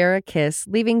couple share a kiss,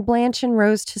 leaving Blanche and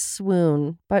Rose to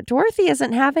swoon. But Dorothy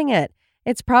isn't having it.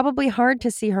 It's probably hard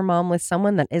to see her mom with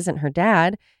someone that isn't her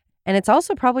dad. And it's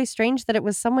also probably strange that it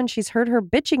was someone she's heard her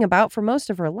bitching about for most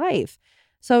of her life.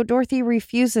 So Dorothy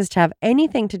refuses to have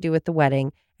anything to do with the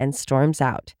wedding and storms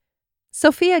out.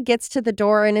 Sophia gets to the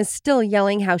door and is still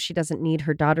yelling how she doesn't need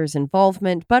her daughter's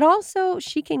involvement, but also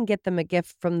she can get them a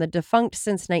gift from the defunct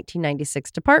since 1996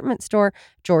 department store,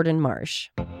 Jordan Marsh.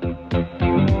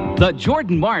 The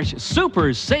Jordan Marsh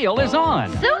Super Sale is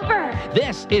on. Super!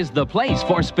 This is the place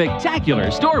for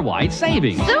spectacular store-wide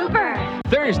savings. Super!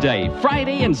 Thursday,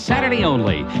 Friday, and Saturday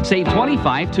only. Save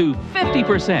 25 to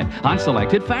 50% on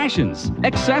selected fashions,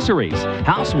 accessories,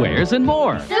 housewares, and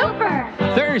more. Super!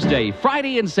 Thursday,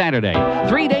 Friday, and Saturday.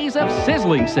 3 days of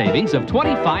sizzling savings of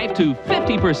 25 to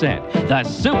 50%. The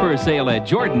Super Sale at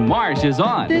Jordan Marsh is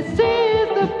on. This is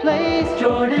the place,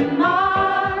 Jordan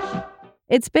Marsh.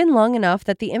 It's been long enough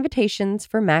that the invitations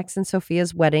for Max and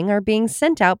Sophia's wedding are being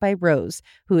sent out by Rose,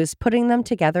 who is putting them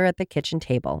together at the kitchen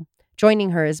table. Joining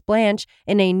her is Blanche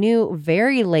in a new,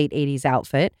 very late 80s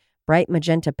outfit, bright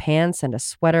magenta pants and a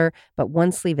sweater, but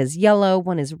one sleeve is yellow,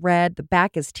 one is red, the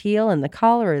back is teal, and the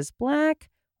collar is black.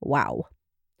 Wow.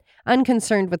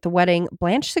 Unconcerned with the wedding,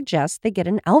 Blanche suggests they get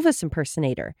an Elvis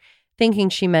impersonator. Thinking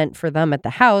she meant for them at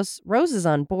the house, Rose is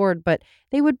on board, but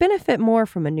they would benefit more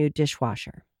from a new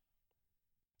dishwasher.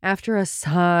 After a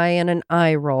sigh and an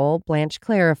eye roll, Blanche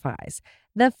clarifies.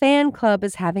 The fan club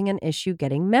is having an issue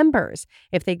getting members.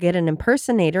 If they get an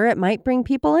impersonator, it might bring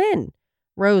people in.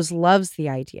 Rose loves the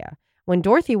idea. When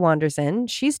Dorothy wanders in,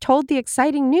 she's told the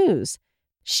exciting news.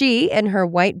 She, in her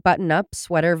white button-up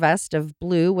sweater vest of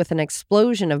blue with an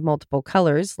explosion of multiple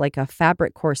colors, like a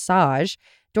fabric corsage,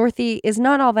 Dorothy is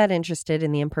not all that interested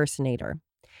in the impersonator.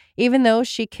 Even though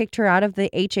she kicked her out of the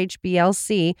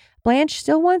HHBLC, Blanche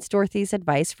still wants Dorothy's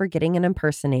advice for getting an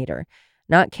impersonator.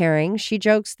 Not caring, she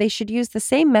jokes they should use the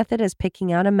same method as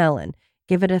picking out a melon.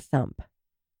 Give it a thump.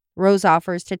 Rose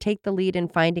offers to take the lead in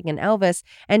finding an Elvis,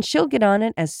 and she'll get on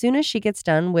it as soon as she gets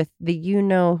done with the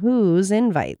you-know-who's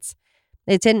invites.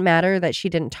 It didn't matter that she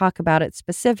didn't talk about it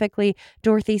specifically.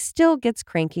 Dorothy still gets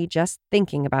cranky just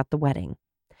thinking about the wedding.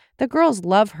 The girls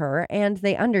love her, and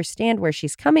they understand where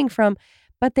she's coming from,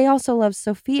 but they also love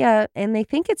Sophia, and they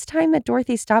think it's time that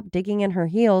Dorothy stopped digging in her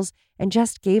heels and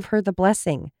just gave her the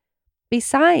blessing.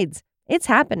 Besides, it's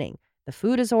happening. The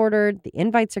food is ordered, the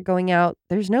invites are going out,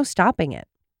 there's no stopping it.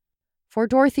 For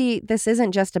Dorothy, this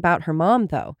isn't just about her mom,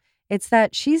 though. It's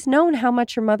that she's known how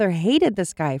much her mother hated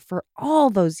this guy for all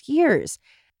those years.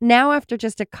 Now, after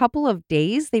just a couple of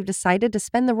days, they've decided to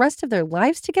spend the rest of their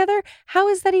lives together? How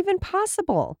is that even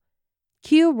possible?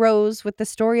 Cue Rose with the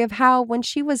story of how, when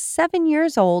she was 7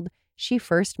 years old, she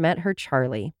first met her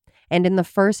Charlie. And in the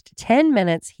first 10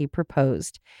 minutes, he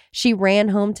proposed. She ran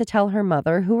home to tell her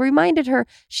mother, who reminded her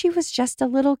she was just a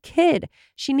little kid.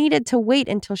 She needed to wait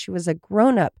until she was a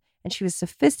grown-up and she was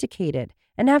sophisticated,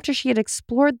 and after she had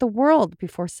explored the world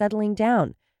before settling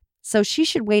down. So she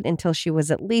should wait until she was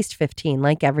at least 15,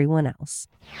 like everyone else.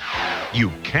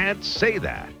 You can't say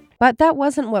that. But that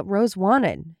wasn't what Rose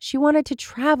wanted. She wanted to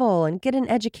travel and get an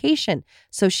education,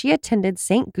 so she attended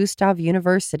St. Gustav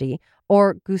University,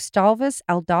 or Gustavus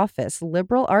Adolphus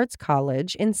Liberal Arts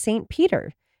College in St.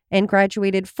 Peter, and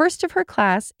graduated first of her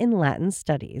class in Latin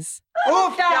studies.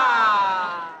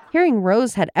 Hearing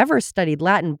Rose had ever studied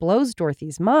Latin blows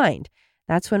Dorothy's mind.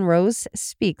 That's when Rose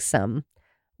speaks some.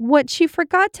 What she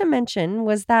forgot to mention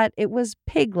was that it was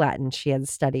Pig Latin she had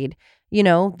studied. You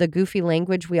know, the goofy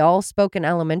language we all spoke in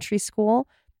elementary school.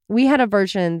 We had a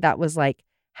version that was like,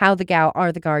 how the gow,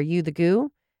 are the gar, you the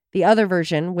goo. The other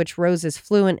version, which Rose is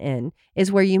fluent in,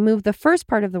 is where you move the first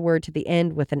part of the word to the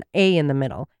end with an A in the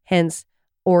middle, hence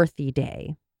Orthy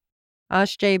Day.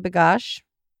 Osh J Bagosh,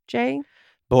 Jay?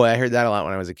 Boy, I heard that a lot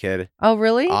when I was a kid. Oh,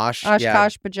 really? Osh,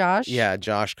 Kosh, Bajosh? Yeah,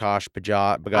 Josh, Kosh, Bagosh.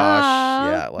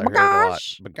 Yeah, I heard it a lot.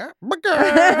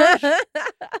 Bagosh.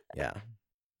 Yeah.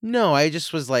 No, I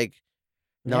just was like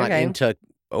not into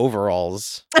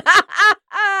overalls.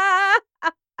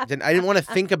 I didn't want to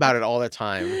think about it all the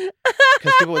time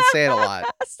because people would say it a lot.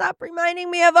 Stop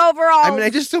reminding me of overalls. I mean, I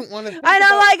just don't want to. I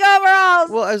don't like overalls.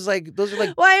 Well, I was like, those are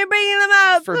like. Why are you bringing them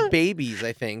up? For babies,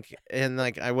 I think. And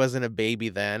like, I wasn't a baby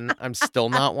then. I'm still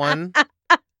not one.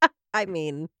 I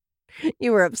mean,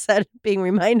 you were upset being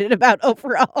reminded about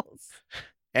overalls.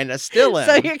 And I still am.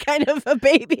 So you're kind of a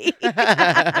baby.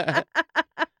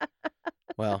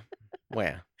 Well,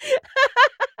 where?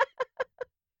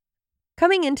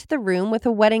 Coming into the room with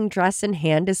a wedding dress in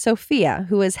hand is Sophia,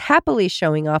 who is happily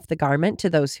showing off the garment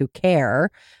to those who care,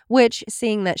 which,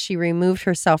 seeing that she removed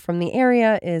herself from the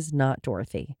area, is not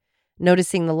Dorothy.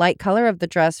 Noticing the light color of the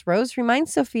dress, Rose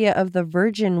reminds Sophia of the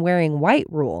virgin wearing white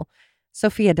rule.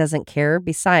 Sophia doesn't care.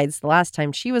 Besides, the last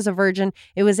time she was a virgin,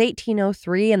 it was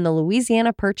 1803 and the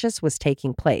Louisiana Purchase was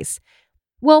taking place.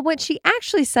 Well, what she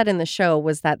actually said in the show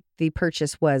was that the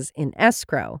purchase was in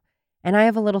escrow. And I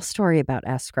have a little story about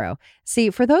escrow.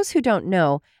 See, for those who don't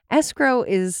know, escrow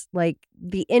is like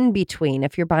the in-between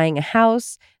if you're buying a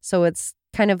house. So it's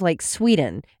kind of like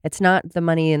Sweden. It's not the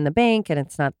money in the bank and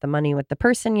it's not the money with the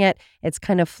person yet. It's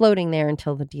kind of floating there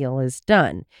until the deal is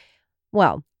done.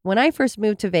 Well, when I first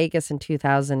moved to Vegas in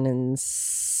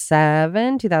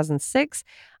 2006,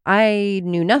 I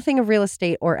knew nothing of real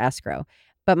estate or escrow.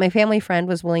 But my family friend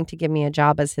was willing to give me a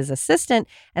job as his assistant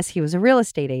as he was a real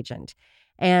estate agent.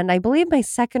 And I believe my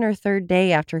second or third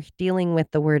day after dealing with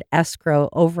the word escrow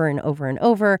over and over and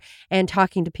over and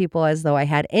talking to people as though I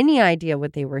had any idea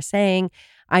what they were saying,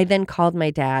 I then called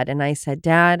my dad and I said,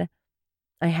 Dad,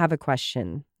 I have a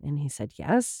question. And he said,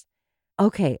 yes.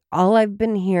 Okay, all I've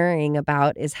been hearing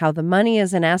about is how the money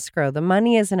is in escrow. The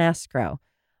money is in escrow.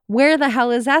 Where the hell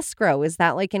is escrow? Is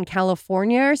that like in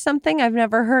California or something? I've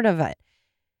never heard of it.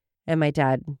 And my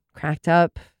dad cracked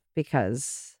up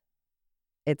because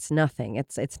it's nothing.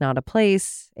 It's not a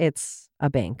place. It's a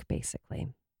bank, basically.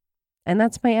 And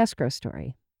that's my escrow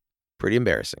story. Pretty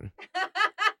embarrassing.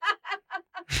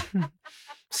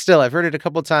 Still, I've heard it a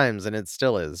couple times and it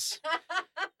still is.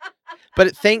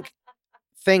 But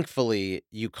thankfully,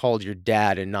 you called your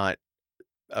dad and not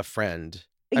a friend.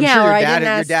 I'm sure your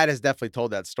dad has definitely told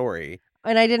that story.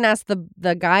 And I didn't ask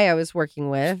the guy I was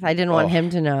working with. I didn't want him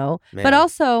to know. Man. But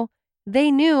also,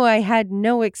 they knew I had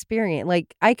no experience.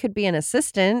 Like, I could be an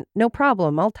assistant, no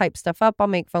problem. I'll type stuff up. I'll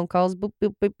make phone calls, boop,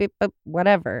 boop, boop, boop, boop,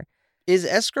 whatever. Is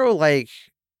escrow like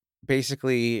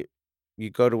basically you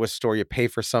go to a store, you pay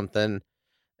for something,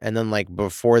 and then like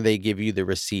before they give you the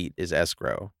receipt is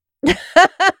escrow?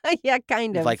 Yeah,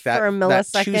 kind of. Like that, for a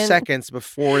millisecond. That 2 seconds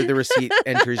before the receipt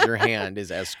enters your hand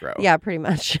is escrow. Yeah, pretty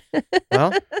much.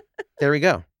 Well, there we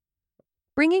go.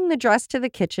 Bringing the dress to the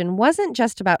kitchen wasn't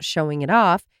just about showing it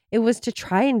off. It was to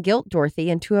try and guilt Dorothy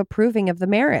into approving of the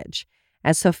marriage.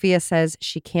 As Sophia says,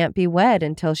 she can't be wed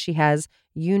until she has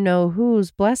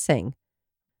you-know-who's blessing.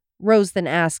 Rose then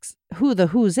asks who the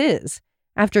whose is.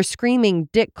 After screaming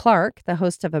Dick Clark, the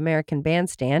host of American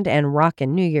Bandstand and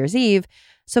Rockin' New Year's Eve,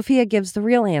 Sophia gives the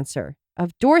real answer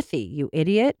of Dorothy, you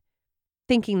idiot.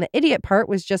 Thinking the idiot part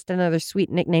was just another sweet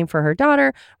nickname for her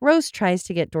daughter, Rose tries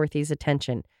to get Dorothy's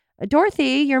attention.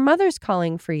 Dorothy, your mother's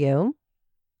calling for you.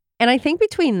 And I think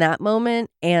between that moment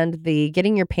and the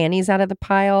getting your panties out of the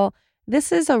pile,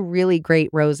 this is a really great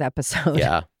Rose episode.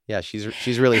 Yeah. Yeah,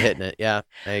 she's really hitting it. Yeah,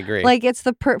 I agree. Like it's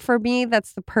for me,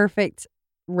 that's the perfect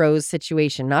Rose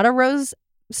situation. Not a Rose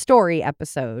story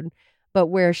episode, but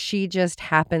where she just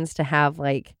happens to have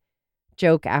like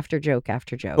joke after joke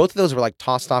after joke. Both of those were like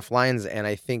tossed off lines, and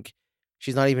I think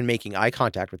she's not even making eye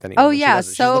contact with anyone. Oh yeah,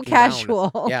 so casual.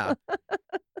 Down. Yeah.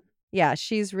 Yeah,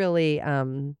 she's really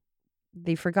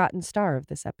the forgotten star of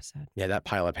this episode. Yeah, that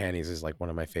pile of panties is like one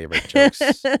of my favorite jokes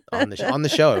on the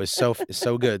show. It was so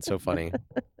good, so funny.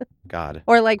 God.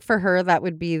 Or like for her, that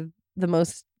would be the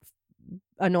most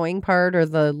annoying part or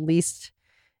the least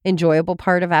enjoyable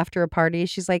part of after a party.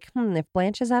 She's like, if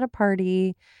Blanche is at a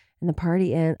party and the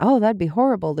party ends, that'd be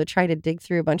horrible to try to dig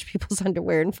through a bunch of people's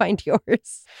underwear and find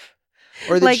yours.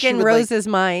 Or that like she in would, Rose's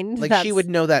mind. Like she would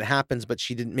know that happens, but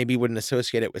she wouldn't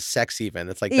associate it with sex even.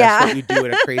 It's like, Yeah. that's what you do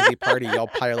at a crazy party. Y'all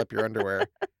pile up your underwear.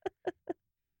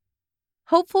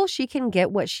 Hopeful she can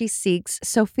get what she seeks,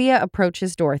 Sophia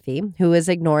approaches Dorothy, who is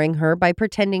ignoring her by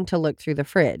pretending to look through the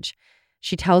fridge.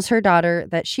 She tells her daughter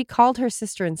that she called her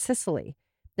sister in Sicily.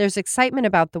 There's excitement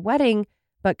about the wedding,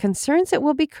 but concerns it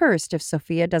will be cursed if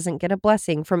Sophia doesn't get a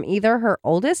blessing from either her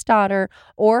oldest daughter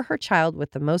or her child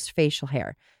with the most facial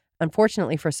hair.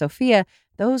 Unfortunately for Sophia,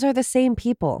 those are the same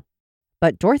people.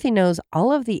 But Dorothy knows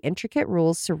all of the intricate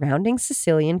rules surrounding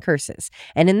Sicilian curses.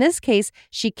 And in this case,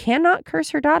 she cannot curse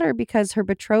her daughter because her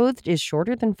betrothed is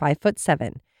shorter than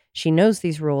 5'7". She knows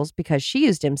these rules because she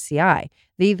used MCI,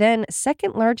 the then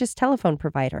second largest telephone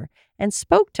provider, and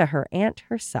spoke to her aunt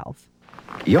herself.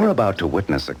 You're about to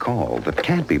witness a call that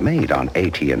can't be made on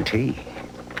AT&T.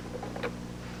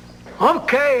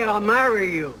 Okay, I'll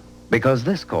marry you. Because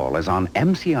this call is on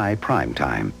MCI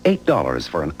Primetime. $8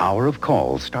 for an hour of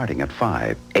calls starting at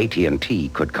 5. AT&T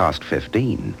could cost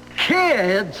 $15.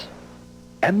 Kids!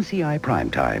 MCI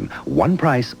Primetime. One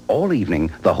price all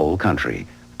evening, the whole country.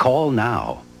 Call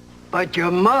now. But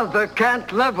your mother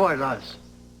can't live with us.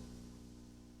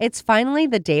 It's finally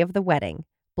the day of the wedding.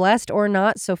 Blessed or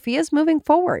not, Sophia's moving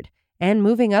forward and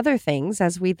moving other things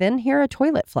as we then hear a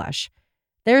toilet flush.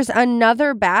 There's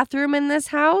another bathroom in this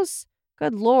house?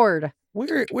 Good Lord.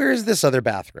 Where is this other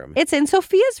bathroom? It's in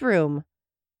Sophia's room.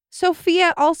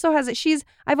 Sophia also has it.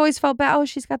 I've always felt bad. Oh,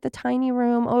 she's got the tiny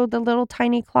room. Oh, the little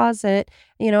tiny closet.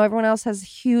 You know, everyone else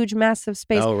has huge, massive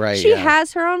space. Oh, right. She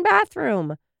has her own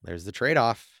bathroom. There's the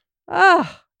trade-off.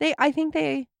 Oh, I think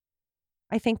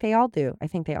they all do. I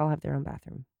think they all have their own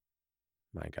bathroom.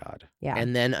 My God. Yeah.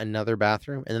 And then another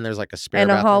bathroom. And then there's like a spare and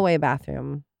bathroom. a hallway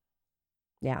bathroom.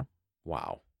 Yeah.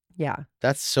 Wow. Yeah.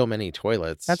 That's so many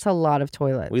toilets. That's a lot of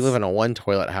toilets. We live in a one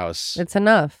toilet house. It's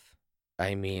enough.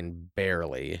 I mean,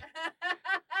 barely.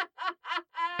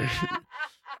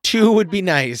 2 would be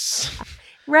nice.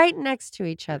 Right next to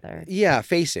each other. Yeah,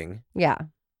 facing. Yeah.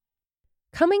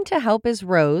 Coming to help is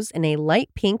Rose in a light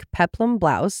pink peplum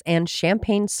blouse and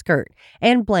champagne skirt,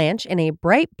 and Blanche in a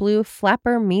bright blue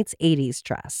flapper meets 80s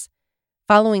dress.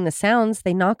 Following the sounds,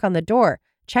 they knock on the door,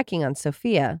 checking on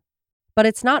Sophia. But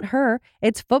it's not her,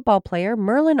 it's football player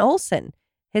Merlin Olsen.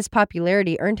 His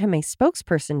popularity earned him a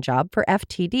spokesperson job for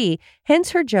FTD,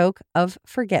 hence her joke of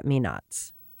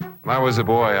forget-me-nots. When I was a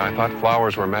boy, I thought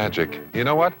flowers were magic. You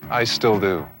know what? I still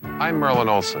do. I'm Merlin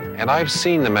Olsen, and I've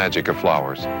seen the magic of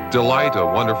flowers. Delight a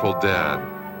wonderful dad.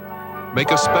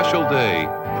 Make a special day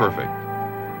perfect.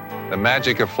 The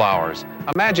magic of flowers,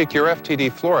 a magic your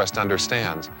FTD florist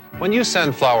understands. When you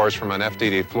send flowers from an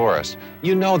FTD florist,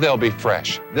 you know they'll be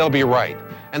fresh, they'll be right,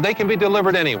 and they can be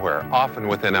delivered anywhere, often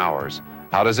within hours.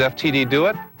 How does FTD do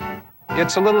it?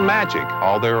 It's a little magic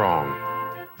all their own.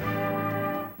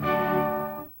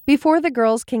 Before the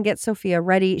girls can get Sophia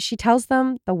ready, she tells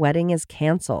them the wedding is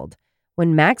canceled.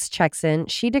 When Max checks in,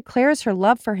 she declares her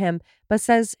love for him, but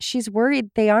says she's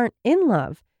worried they aren't in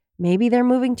love. Maybe they're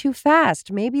moving too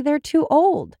fast. Maybe they're too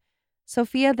old.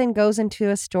 Sophia then goes into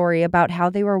a story about how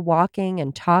they were walking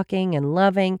and talking and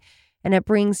loving, and it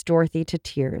brings Dorothy to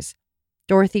tears.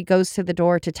 Dorothy goes to the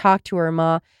door to talk to her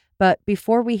ma, but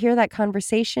before we hear that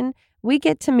conversation, we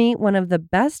get to meet one of the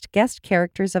best guest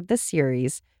characters of the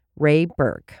series, Ray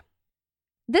Burke.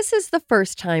 This is the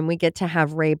first time we get to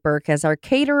have Ray Burke as our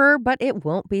caterer, but it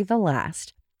won't be the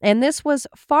last. And this was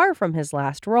far from his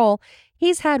last role.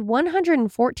 He's had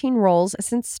 114 roles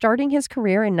since starting his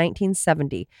career in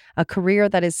 1970, a career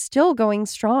that is still going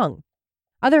strong.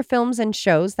 Other films and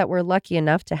shows that were lucky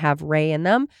enough to have Ray in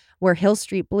them were Hill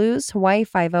Street Blues, Hawaii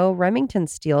Five-0, Remington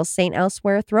Steele, St.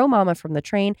 Elsewhere, Throw Mama from the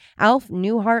Train, Alf,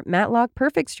 Newhart, Matlock,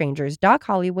 Perfect Strangers, Doc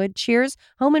Hollywood, Cheers,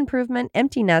 Home Improvement,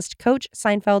 Empty Nest, Coach,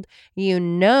 Seinfeld. You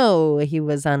know he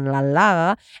was on La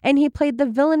La, and he played the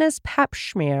villainous Pap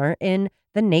Schmear in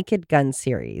the Naked Gun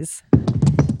series.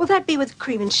 Will that be with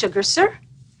cream and sugar, sir?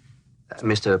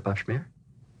 Mr. Papschmear?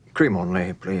 Cream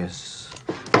only, please.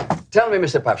 Tell me,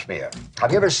 Mr. Papschmear,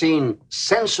 have you ever seen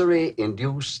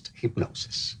sensory-induced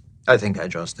hypnosis? I think I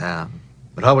just have.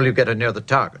 But how will you get her near the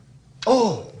target?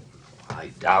 Oh, I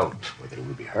doubt whether it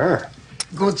will be her.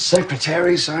 Good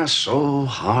secretaries are so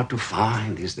hard to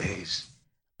find these days.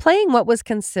 Playing what was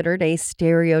considered a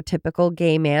stereotypical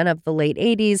gay man of the late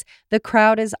 80s, the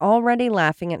crowd is already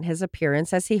laughing at his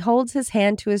appearance as he holds his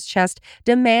hand to his chest,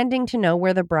 demanding to know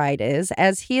where the bride is,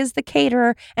 as he is the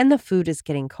caterer and the food is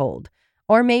getting cold.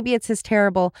 Or maybe it's his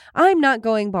terrible, "I'm not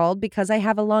going bald because I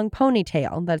have a long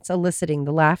ponytail," that's eliciting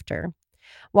the laughter.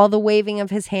 While the waving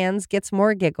of his hands gets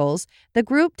more giggles, the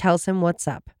group tells him what's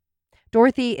up.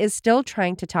 Dorothy is still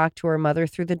trying to talk to her mother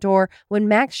through the door when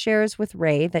Max shares with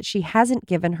Ray that she hasn't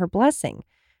given her blessing.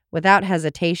 Without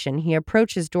hesitation, he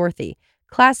approaches Dorothy,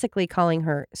 classically calling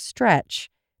her Stretch.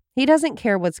 He doesn't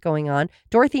care what's going on.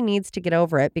 Dorothy needs to get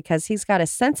over it because he's got a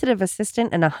sensitive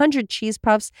assistant and 100 cheese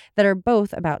puffs that are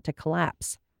both about to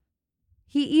collapse.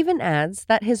 He even adds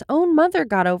that his own mother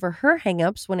got over her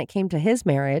hang-ups when it came to his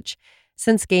marriage.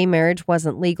 Since gay marriage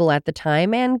wasn't legal at the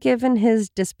time and given his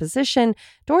disposition,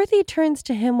 Dorothy turns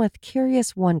to him with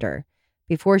curious wonder.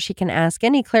 Before she can ask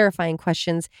any clarifying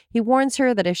questions, he warns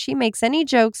her that if she makes any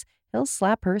jokes, he'll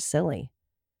slap her silly.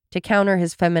 To counter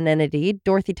his femininity,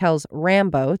 Dorothy tells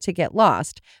Rambo to get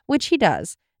lost, which he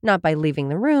does, not by leaving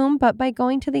the room, but by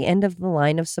going to the end of the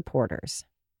line of supporters.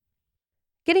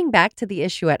 Getting back to the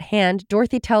issue at hand,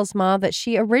 Dorothy tells Ma that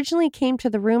she originally came to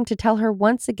the room to tell her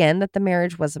once again that the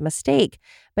marriage was a mistake,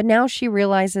 but now she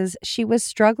realizes she was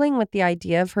struggling with the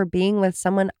idea of her being with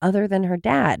someone other than her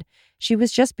dad. She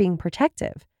was just being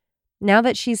protective. Now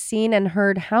that she's seen and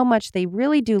heard how much they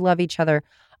really do love each other,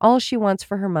 all she wants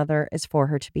for her mother is for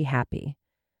her to be happy.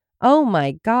 Oh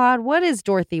my God, what is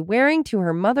Dorothy wearing to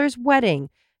her mother's wedding?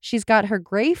 She's got her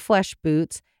gray flesh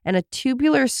boots and a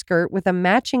tubular skirt with a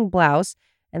matching blouse,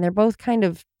 and they're both kind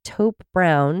of taupe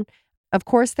brown. Of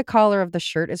course, the collar of the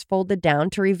shirt is folded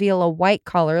down to reveal a white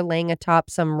collar laying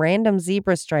atop some random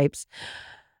zebra stripes.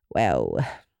 Wow.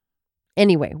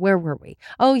 Anyway, where were we?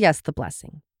 Oh, yes, the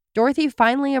blessing. Dorothy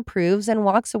finally approves and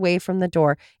walks away from the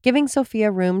door, giving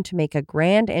Sophia room to make a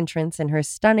grand entrance in her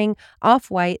stunning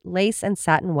off-white lace and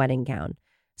satin wedding gown.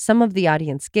 Some of the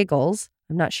audience giggles.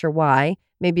 I'm not sure why.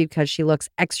 Maybe because she looks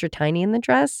extra tiny in the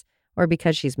dress, or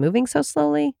because she's moving so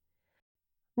slowly.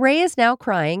 Ray is now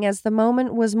crying as the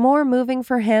moment was more moving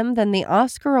for him than the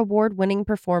Oscar award-winning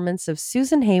performance of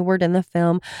Susan Hayward in the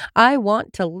film I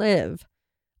Want to Live.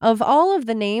 Of all of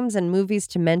the names and movies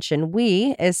to mention,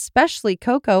 we, especially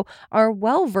Coco, are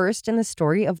well-versed in the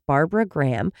story of Barbara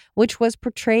Graham, which was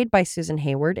portrayed by Susan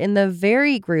Hayward in the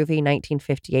very groovy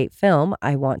 1958 film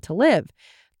I Want to Live.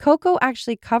 Coco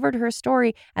actually covered her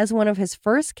story as one of his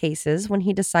first cases when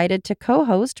he decided to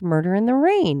co-host Murder in the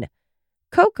Rain.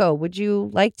 Coco, would you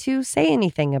like to say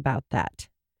anything about that?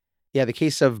 Yeah, the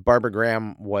case of Barbara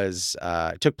Graham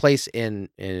took place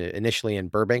initially in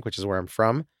Burbank, which is where I'm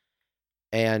from.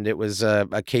 And it was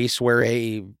a case where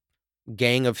a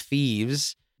gang of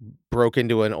thieves broke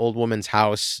into an old woman's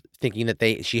house thinking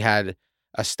that she had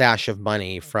a stash of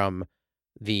money from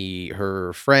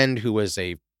her friend who was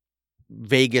a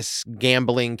Vegas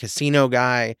gambling casino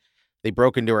guy. They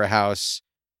broke into her house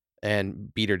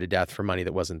and beat her to death for money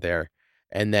that wasn't there.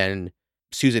 And then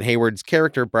Susan Hayward's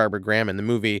character, Barbara Graham, in the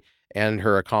movie, and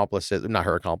her accomplices, not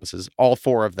her accomplices, all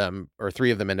four of them or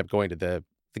three of them end up going to the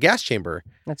gas chamber.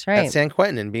 That's right. At San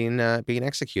Quentin and being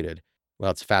executed.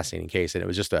 Well, it's a fascinating case, and it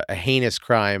was just a heinous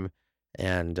crime,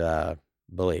 and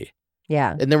bully.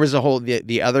 Yeah. And there was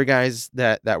the other guys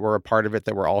that were a part of it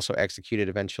that were also executed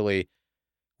eventually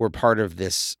were part of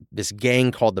this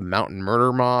gang called the Mountain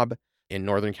Murder Mob in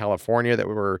Northern California that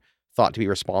were thought to be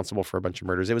responsible for a bunch of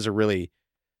murders. It was a really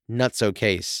nutso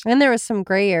case. And there was some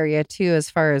gray area, too, as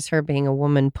far as her being a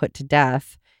woman put to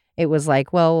death. It was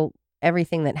like, well,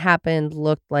 everything that happened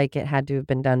looked like it had to have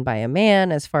been done by a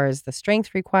man as far as the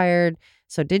strength required.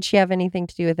 So did she have anything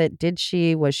to do with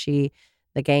it? Was she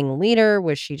the gang leader?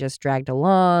 Was she just dragged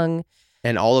along?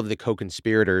 And all of the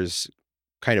co-conspirators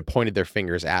kind of pointed their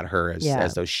fingers at her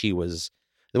as though she was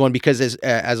the one, because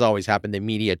as always happened, the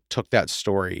media took that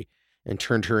story and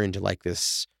turned her into like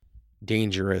this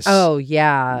dangerous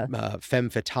femme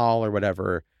fatale or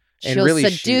whatever. And She'll really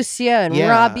seduce you and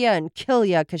rob you and kill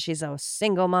you because she's a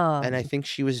single mom. And I think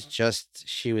she was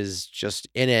just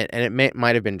in it, and it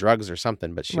might have been drugs or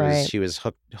something, but she was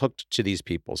hooked to these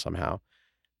people somehow,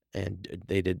 and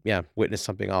they did witness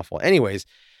something awful. Anyways,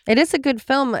 it is a good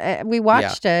film. We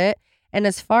watched it, and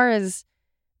as far as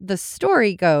the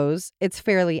story goes, it's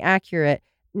fairly accurate.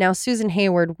 Now, Susan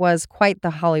Hayward was quite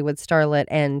the Hollywood starlet,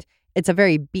 and it's a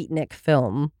very beatnik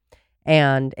film.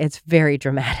 And it's very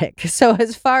dramatic. So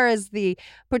as far as the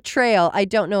portrayal, I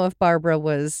don't know if Barbara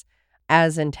was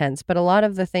as intense, but a lot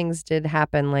of the things did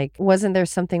happen. Like, wasn't there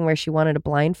something where she wanted a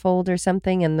blindfold or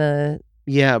something in the...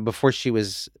 Yeah, before she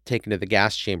was taken to the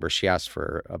gas chamber, she asked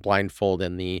for a blindfold,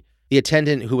 and the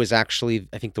attendant, who was actually,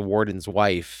 I think, the warden's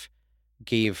wife,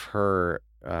 gave her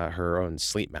her own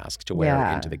sleep mask to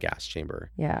wear into the gas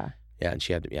chamber. Yeah. Yeah, and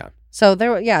she had to, So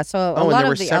there a lot there of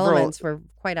were the elements were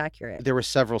quite accurate. There were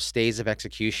several stays of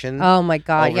execution. Oh my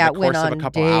God. Over Yeah, the it went course of on a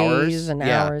couple days hours. and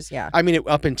hours. Yeah. I mean,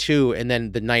 up in 2, and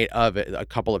then the night of it, a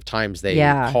couple of times they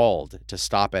called to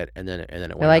stop it, and then it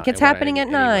went. They're like, out, it's happening at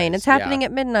 9. It's happening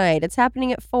at midnight. It's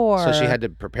happening at 4. So she had to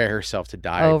prepare herself to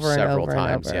die several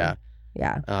times. Yeah.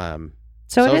 Yeah.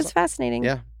 So it is fascinating.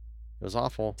 Yeah. It was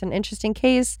awful. It's an interesting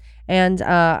case and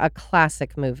a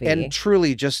classic movie. And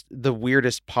truly just the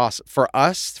weirdest for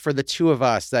us, for the two of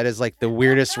us, that is like the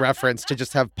weirdest reference to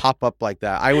just have pop up like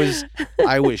that. I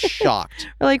was shocked.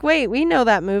 We're like, wait, we know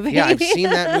that movie. Yeah, I've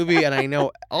seen that movie and I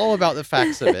know all about the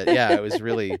facts of it. Yeah, it was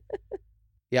really...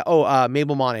 Yeah. Oh,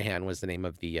 Mabel Monahan was the name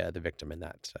of the victim in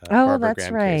that. Barbara that's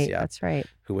Graham right. Case, yeah. That's right.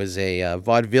 Who was a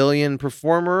vaudevillian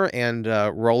performer and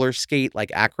roller skate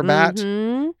acrobat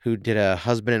who did a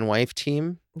husband and wife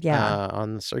team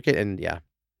on the circuit. And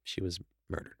she was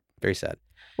murdered. Very sad.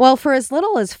 Well, for as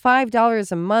little as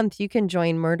 $5 a month, you can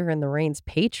join Murder in the Rain's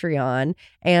Patreon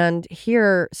and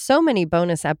hear so many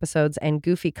bonus episodes and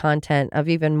goofy content of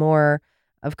even more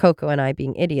of Coco and I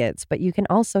being idiots. But you can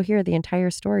also hear the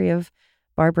entire story of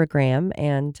Barbara Graham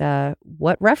and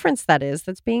what reference that is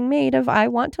that's being made of I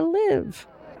Want to Live.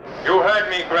 You heard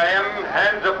me, Graham.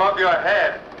 Hands above your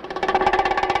head.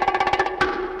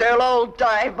 They'll all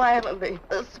die violently.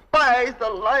 The spies, the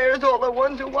liars, all the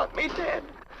ones who want me dead.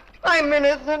 I'm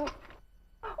innocent.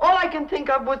 All I can think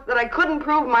of was that I couldn't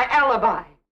prove my alibi.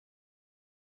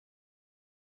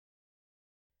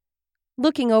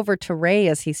 Looking over to Ray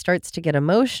as he starts to get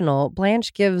emotional,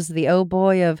 Blanche gives the oh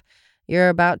boy of "You're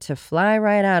about to fly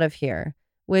right out of here,"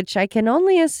 which I can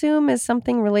only assume is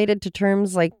something related to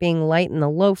terms like being light in the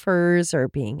loafers or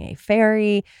being a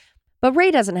fairy. But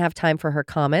Ray doesn't have time for her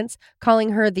comments, calling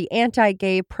her the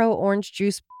anti-gay, pro-orange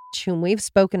juice whom we've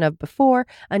spoken of before,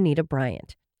 Anita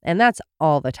Bryant. And that's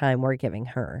all the time we're giving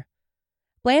her.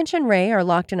 Blanche and Ray are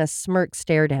locked in a smirk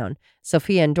stare down.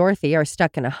 Sophia and Dorothy are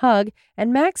stuck in a hug,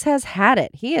 and Max has had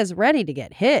it. He is ready to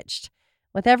get hitched.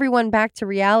 With everyone back to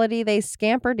reality, they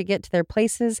scamper to get to their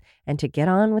places and to get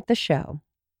on with the show.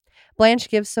 Blanche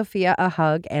gives Sophia a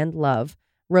hug and love.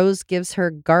 Rose gives her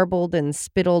garbled and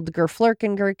spittled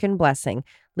gerflurken blessing,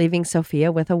 leaving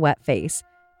Sophia with a wet face.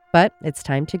 But it's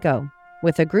time to go.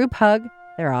 With a group hug,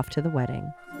 they're off to the wedding.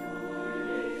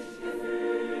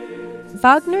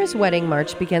 Wagner's wedding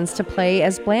march begins to play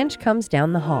as Blanche comes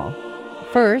down the hall.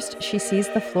 First, she sees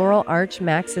the floral arch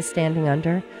Max is standing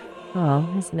under.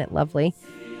 Oh, isn't it lovely?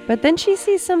 But then she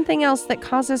sees something else that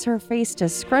causes her face to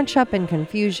scrunch up in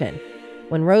confusion.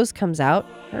 When Rose comes out,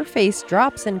 her face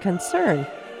drops in concern.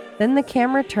 Then the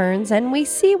camera turns and we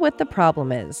see what the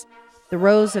problem is. The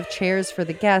rows of chairs for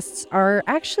the guests are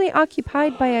actually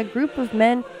occupied by a group of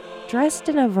men dressed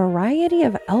in a variety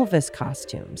of Elvis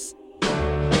costumes.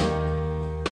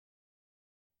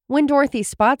 When Dorothy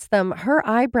spots them, her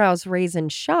eyebrows raise in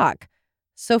shock.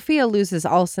 Sophia loses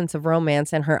all sense of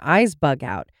romance and her eyes bug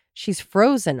out. She's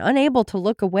frozen, unable to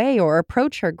look away or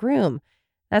approach her groom.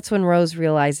 That's when Rose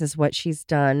realizes what she's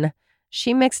done.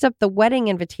 She mixed up the wedding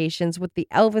invitations with the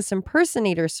Elvis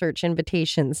impersonator search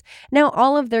invitations. Now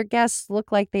all of their guests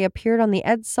look like they appeared on the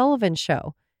Ed Sullivan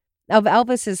Show. Of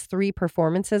Elvis's 3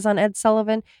 performances on Ed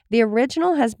Sullivan, the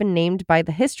original has been named by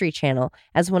the History Channel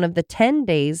as one of the 10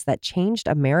 days that changed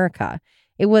America.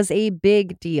 It was a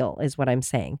big deal, is what I'm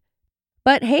saying.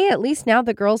 But hey, at least now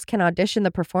the girls can audition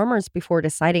the performers before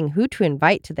deciding who to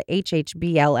invite to the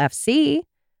HHBLFC.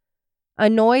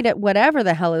 Annoyed at whatever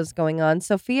the hell is going on,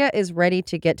 Sophia is ready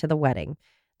to get to the wedding.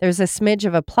 There's a smidge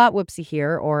of a plot whoopsie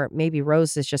here, or maybe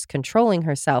Rose is just controlling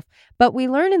herself, but we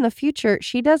learn in the future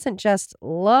she doesn't just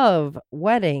love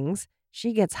weddings,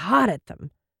 she gets hot at them.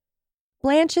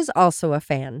 Blanche is also a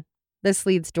fan. This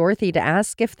leads Dorothy to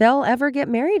ask if they'll ever get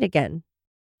married again.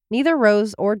 Neither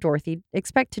Rose or Dorothy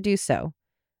expect to do so.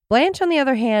 Blanche, on the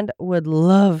other hand, would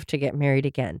love to get married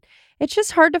again. It's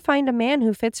just hard to find a man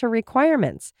who fits her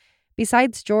requirements.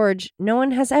 Besides George, no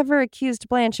one has ever accused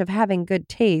Blanche of having good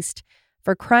taste.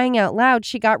 For crying out loud,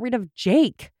 she got rid of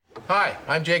Jake. Hi,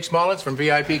 I'm Jake Smallitz from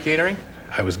VIP Catering.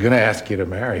 I was going to ask you to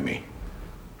marry me.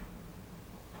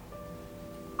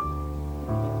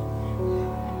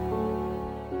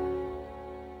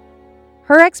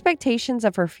 Her expectations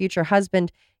of her future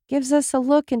husband gives us a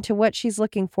look into what she's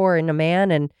looking for in a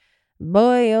man, and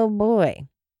boy, oh boy.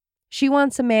 She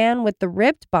wants a man with the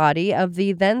ripped body of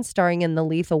the then starring in the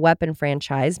Lethal Weapon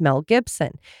franchise, Mel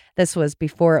Gibson. This was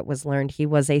before it was learned he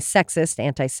was a sexist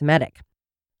anti-Semitic.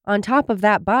 On top of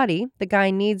that body, the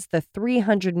guy needs the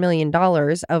 $300 million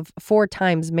of 4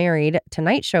 times married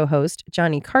Tonight Show host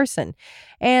Johnny Carson.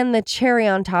 And the cherry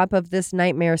on top of this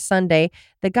nightmare sundae,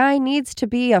 the guy needs to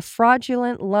be a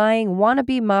fraudulent, lying,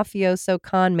 wannabe mafioso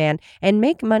con man and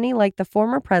make money like the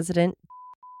former president.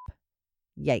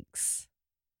 Yikes.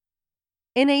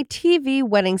 In a TV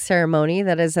wedding ceremony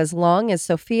that is as long as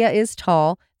Sophia is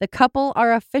tall, the couple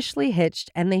are officially hitched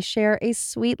and they share a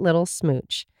sweet little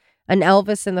smooch. An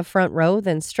Elvis in the front row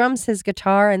then strums his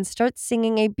guitar and starts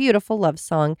singing a beautiful love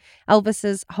song,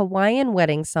 Elvis's Hawaiian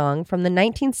wedding song from the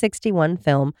 1961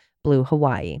 film Blue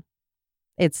Hawaii.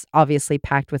 It's obviously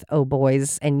packed with oh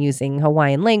boys and using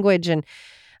Hawaiian language and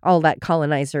all that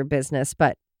colonizer business,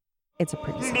 but it's a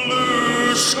pretty song.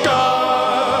 Blue skies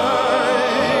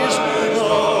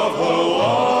of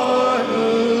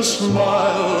Hawaii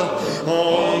smile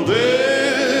on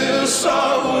this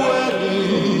our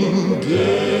wedding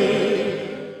day.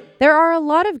 There are a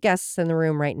lot of guests in the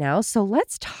room right now, so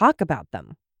let's talk about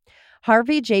them.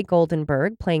 Harvey J.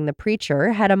 Goldenberg, playing the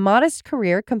preacher, had a modest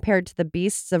career compared to the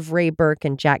beasts of Ray Burke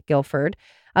and Jack Gilford.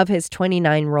 Of his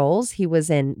 29 roles, he was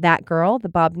in That Girl, The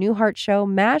Bob Newhart Show,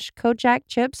 MASH, Kojak,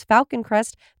 Chips, Falcon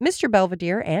Crest, Mr.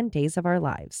 Belvedere, and Days of Our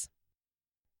Lives.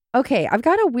 Okay, I've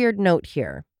got a weird note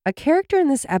here. A character in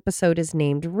this episode is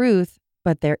named Ruth,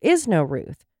 but there is no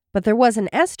Ruth. But there was an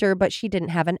Esther, but she didn't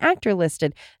have an actor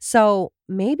listed. So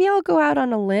maybe I'll go out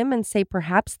on a limb and say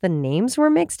perhaps the names were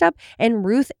mixed up and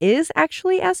Ruth is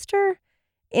actually Esther.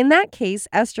 In that case,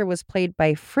 Esther was played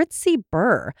by Fritzi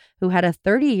Burr, who had a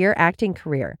 30-year acting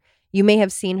career. You may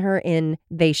have seen her in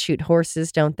They Shoot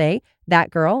Horses, Don't They?, That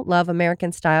Girl, Love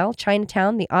American Style,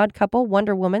 Chinatown, The Odd Couple,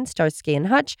 Wonder Woman, Starsky and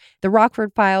Hutch, The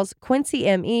Rockford Files, Quincy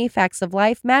M.E., Facts of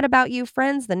Life, Mad About You,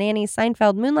 Friends, The Nanny,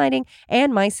 Seinfeld, Moonlighting,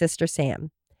 and My Sister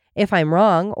Sam. If I'm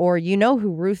wrong, or you know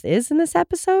who Ruth is in this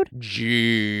episode,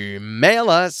 Gmail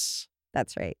us.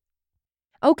 That's right.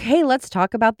 Okay, let's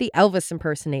talk about the Elvis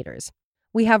impersonators.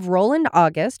 We have Roland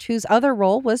August, whose other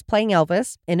role was playing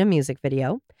Elvis in a music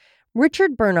video.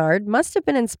 Richard Bernard must have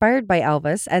been inspired by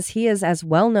Elvis, as he is as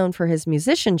well known for his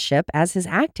musicianship as his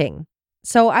acting.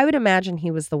 So I would imagine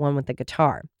he was the one with the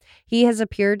guitar. He has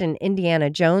appeared in Indiana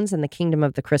Jones and the Kingdom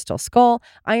of the Crystal Skull,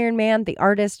 Iron Man, The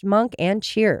Artist, Monk, and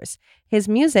Cheers. His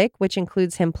music, which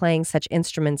includes him playing such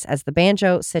instruments as the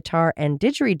banjo, sitar, and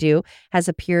didgeridoo, has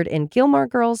appeared in Gilmore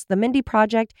Girls, The Mindy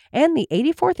Project, and the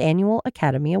 84th Annual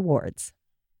Academy Awards.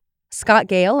 Scott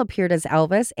Gale appeared as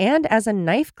Elvis and as a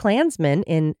knife Klansman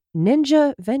in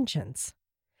Ninja Vengeance.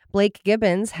 Blake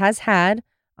Gibbons has had,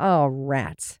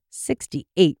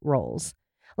 68 roles.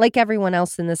 Like everyone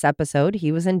else in this episode,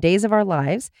 he was in Days of Our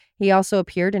Lives. He also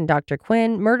appeared in Dr.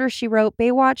 Quinn, Murder, She Wrote,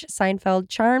 Baywatch, Seinfeld,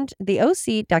 Charmed, The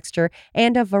OC, Dexter,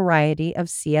 and a variety of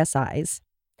CSIs.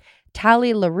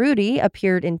 Tally LaRudy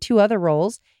appeared in 2 other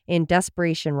roles, in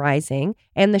Desperation Rising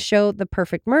and the show The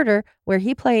Perfect Murder, where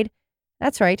he played,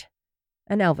 that's right,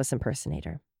 an Elvis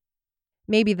impersonator.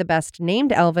 Maybe the best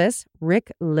named Elvis,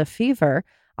 Rick Lefevre,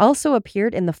 also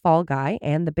appeared in The Fall Guy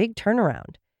and The Big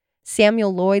Turnaround.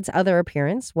 Samuel Lloyd's other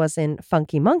appearance was in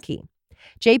Funky Monkey.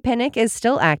 Jay Pinnock is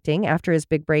still acting after his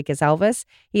big break as Elvis.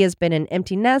 He has been in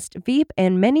Empty Nest, Veep,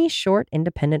 and many short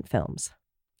independent films.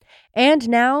 And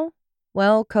now,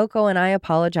 well, Coco and I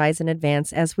apologize in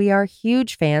advance as we are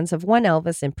huge fans of one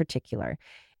Elvis in particular.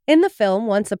 In the film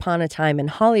Once Upon a Time in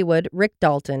Hollywood, Rick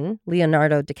Dalton,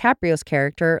 Leonardo DiCaprio's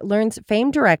character, learns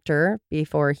famed director,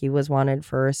 before he was wanted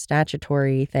for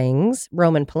statutory things,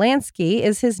 Roman Polanski,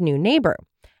 is his new neighbor.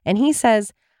 And he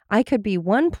says, I could be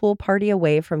one pool party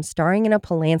away from starring in a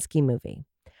Polanski movie.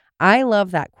 I love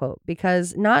that quote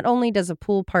because not only does a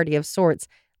pool party of sorts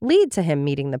lead to him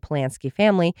meeting the Polanski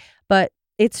family, but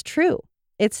it's true.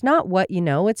 It's not what you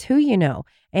know, it's who you know.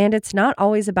 And it's not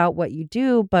always about what you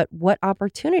do, but what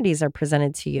opportunities are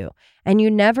presented to you. And you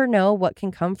never know what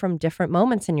can come from different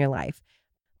moments in your life.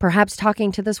 Perhaps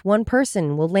talking to this one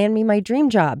person will land me my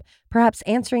dream job. Perhaps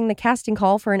answering the casting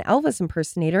call for an Elvis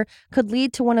impersonator could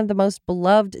lead to one of the most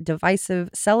beloved,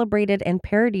 divisive, celebrated, and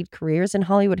parodied careers in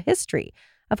Hollywood history.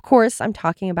 Of course, I'm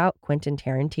talking about Quentin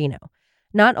Tarantino.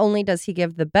 Not only does he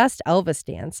give the best Elvis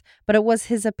dance, but it was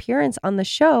his appearance on the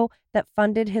show that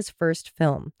funded his first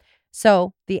film.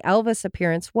 So the Elvis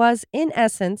appearance was, in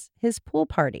essence, his pool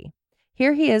party.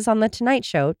 Here he is on The Tonight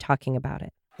Show talking about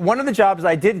it. One of the jobs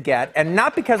I did get, and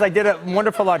not because I did a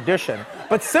wonderful audition,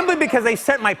 but simply because they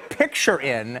sent my picture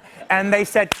in and they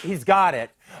said, he's got it,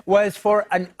 was for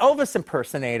an Elvis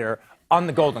impersonator on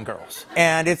the Golden Girls.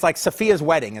 And it's like Sophia's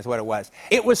Wedding is what it was.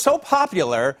 It was so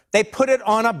popular, they put it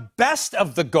on a best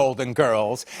of the Golden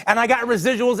Girls, and I got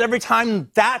residuals every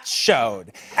time that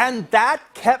showed. And that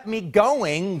kept me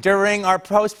going during our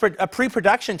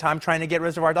pre-production time trying to get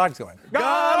Reservoir Dogs going.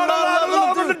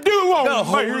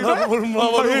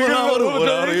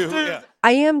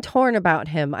 I am torn about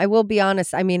him. I will be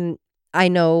honest. I mean, I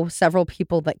know several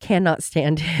people that cannot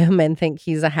stand him and think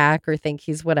he's a hack or think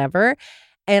he's whatever.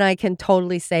 And I can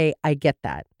totally say I get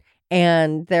that.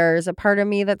 And there's a part of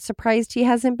me that's surprised he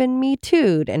hasn't been Me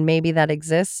Too'd. And maybe that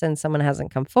exists and someone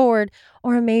hasn't come forward.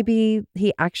 Or maybe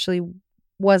he actually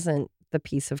wasn't the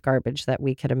piece of garbage that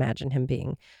we could imagine him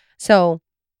being. So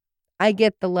I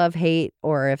get the love-hate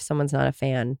or if someone's not a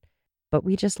fan. But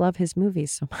we just love his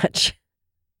movies so much.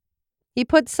 He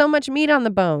puts so much meat on the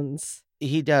bones.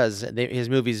 He does. His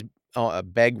movies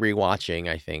beg rewatching,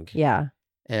 I think. Yeah.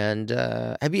 And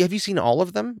have you seen all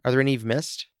of them? Are there any you've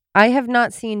missed? I have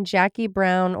not seen Jackie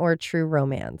Brown or True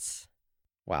Romance.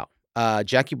 Wow.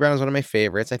 Jackie Brown is one of my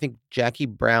favorites. I think Jackie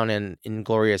Brown and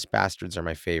Inglourious Bastards are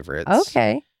my favorites.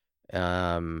 Okay.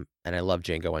 And I love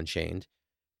Django Unchained.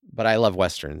 But I love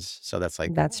Westerns, so that's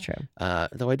like... That's true.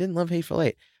 Though I didn't love Hateful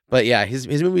Eight. But yeah, his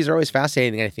movies are always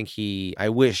fascinating. I think I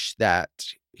wish that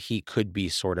he could be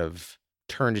sort of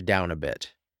turned down a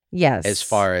bit. Yes. As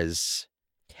far as...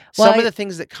 Well, some of the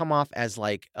things that come off as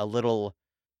like a little,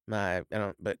 but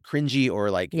cringy or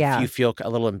like if you feel a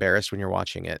little embarrassed when you're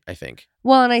watching it, I think.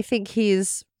 Well, and I think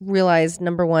he's realized,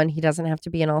 number one, he doesn't have to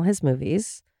be in all his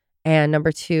movies. And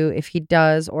number two, if he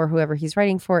does, or whoever he's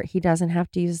writing for, he doesn't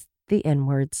have to use the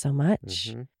N-word so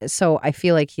much. Mm-hmm. So I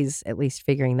feel like he's at least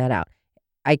figuring that out.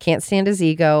 I can't stand his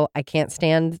ego. I can't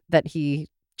stand that he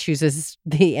chooses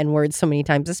the N-word so many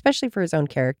times, especially for his own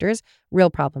characters. Real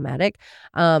problematic.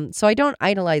 So I don't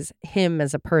idolize him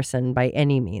as a person by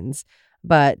any means,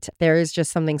 but there is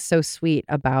just something so sweet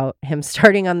about him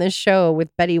starting on this show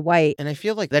with Betty White. And I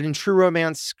feel like that in True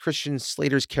Romance, Christian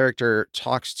Slater's character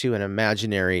talks to an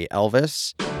imaginary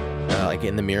Elvis, like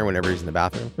in the mirror whenever he's in the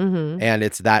bathroom. Mm-hmm. And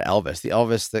it's that Elvis. The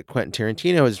Elvis that Quentin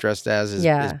Tarantino is dressed as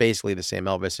is basically the same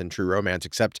Elvis in True Romance,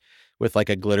 except with like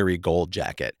a glittery gold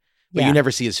jacket. But you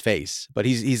never see his face. But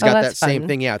he's got that same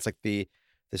thing. Yeah, it's like the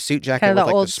suit jacket with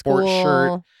like the sports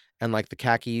shirt and like the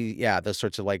khaki. Yeah, those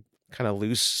sorts of like kind of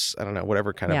loose, I don't know,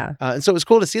 whatever kind of. And so it was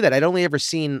cool to see that. I'd only ever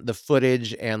seen the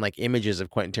footage and like images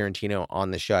of Quentin Tarantino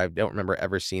on the show. I don't remember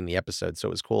ever seeing the episode. So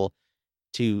it was cool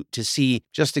to see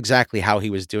just exactly how he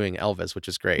was doing Elvis, which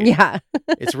is great. Yeah.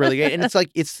 It's really great. And it's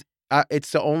like, it's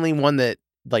the only one that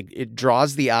like it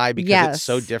draws the eye because it's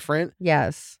so different.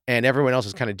 Yes. And everyone else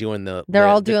is kind of doing they're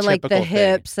all doing like the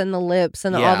hips and the lips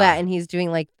and all that. And he's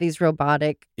doing like these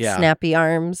robotic snappy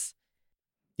arms.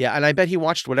 Yeah. And I bet he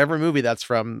watched whatever movie that's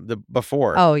from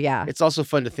before. Oh yeah. It's also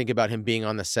fun to think about him being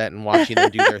on the set and watching them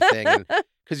do their thing.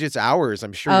 Because it's hours.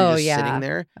 I'm sure you're just sitting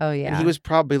there. Oh yeah. And he was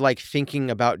probably like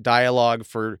thinking about dialogue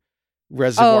for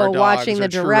Reservoir Dogs watching the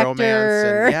True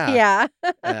director. Romance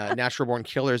and, Natural Born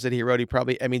Killers that he wrote. He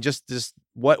probably, I mean, just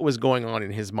what was going on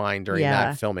in his mind during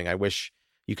that filming. I wish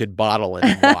you could bottle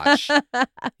and watch.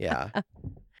 Yeah.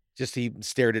 Just he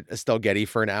stared at Estelle Getty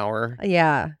for an hour.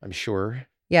 Yeah. I'm sure.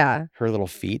 Yeah. Her little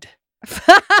feet.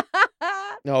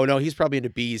 No, he's probably into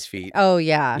Bee's feet. Oh,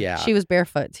 yeah. Yeah. She was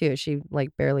barefoot, too. She, like,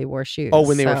 barely wore shoes. Oh,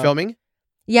 when they were filming?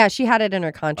 Yeah, she had it in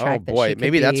her contract. Oh, boy.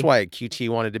 Maybe that's why QT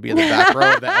wanted to be in the back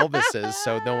row of the Elvises,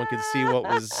 so no one could see what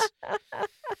was,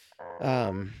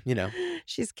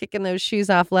 She's kicking those shoes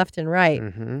off left and right.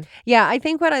 Mm-hmm. Yeah, I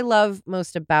think what I love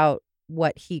most about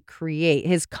what he creates,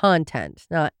 his content,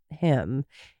 not him,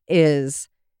 is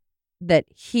that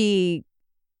he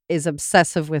is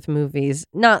obsessive with movies.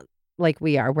 Not like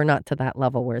we are. We're not to that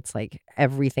level where it's like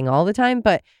everything all the time,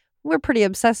 but we're pretty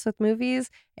obsessed with movies,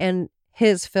 and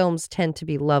his films tend to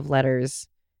be love letters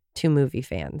to movie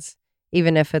fans.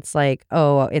 Even if it's like,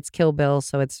 oh, it's Kill Bill,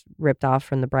 so it's ripped off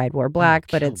from The Bride Wore Black,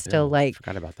 but it's still like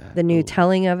forgot about that. The new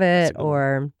telling of it,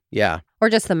 or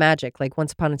just the magic. Like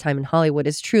Once Upon a Time in Hollywood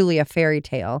is truly a fairy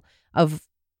tale of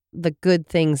the good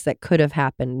things that could have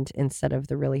happened instead of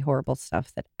the really horrible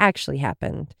stuff that actually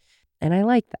happened. And I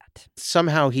like that.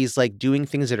 Somehow he's like doing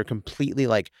things that are completely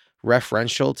like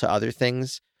referential to other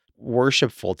things,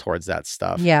 worshipful towards that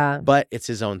stuff. Yeah. But it's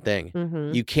his own thing.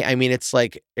 Mm-hmm. You can't, I mean, it's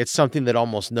like, it's something that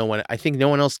almost no one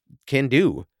else can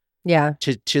do. Yeah.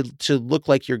 To look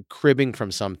like you're cribbing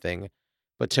from something,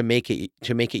 but to make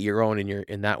it your own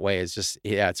in that way is just,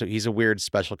 so he's a weird,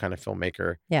 special kind of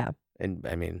filmmaker. Yeah. And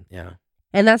I mean, yeah.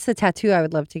 And that's the tattoo I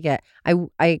would love to get.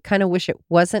 I kind of wish it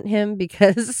wasn't him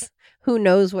because who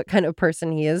knows what kind of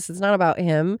person he is. It's not about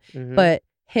him, but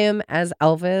him as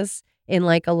Elvis in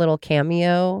like a little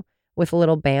cameo with a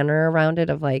little banner around it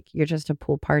of like, you're just a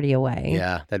pool party away.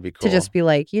 Yeah, that'd be cool. To just be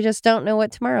like, you just don't know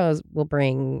what tomorrow will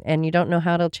bring and you don't know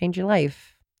how it'll change your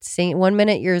life. One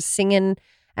minute you're singing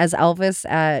as Elvis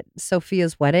at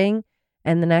Sophia's wedding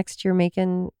and the next you're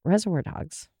making Reservoir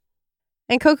Dogs.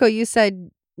 And Coco, you said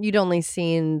you'd only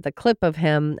seen the clip of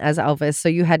him as Elvis, so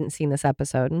you hadn't seen this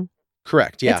episode.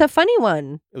 Correct, yeah. It's a funny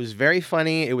one. It was very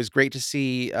funny. It was great to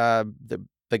see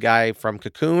the guy from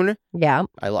Cocoon. Yeah.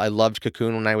 I loved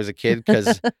Cocoon when I was a kid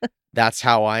because that's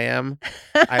how I am.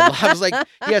 I was like,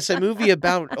 yes, a movie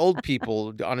about old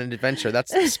people on an adventure. That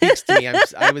speaks to me.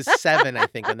 I was 7, I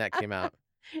think, when that came out.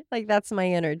 Like, that's my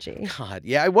energy. God,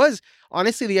 yeah, I was.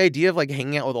 Honestly, the idea of like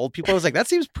hanging out with old people, I was like, that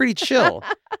seems pretty chill.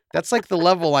 That's like the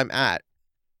level I'm at.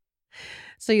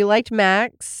 So you liked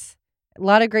Max. A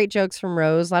lot of great jokes from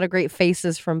Rose. A lot of great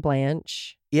faces from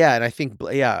Blanche. Yeah, and I think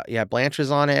Blanche was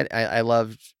on it. I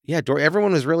loved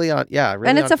everyone was really on. Yeah, really.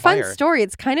 And it's on a fun fire. story.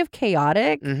 It's kind of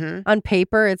chaotic. Mm-hmm. On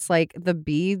paper, it's like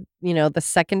the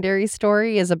secondary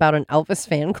story is about an Elvis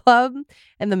fan club,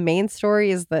 and the main story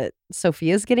is that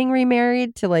Sophia's getting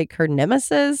remarried to like her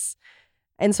nemesis.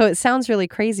 And so it sounds really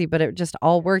crazy, but it just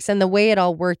all works. And the way it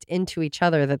all worked into each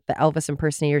other, that the Elvis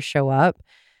impersonators show up,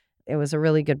 it was a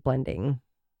really good blending.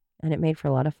 And it made for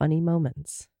a lot of funny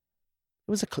moments.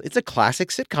 It's a classic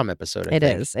sitcom episode. I think.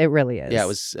 It is. It really is. Yeah, it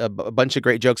was a bunch of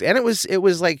great jokes, and it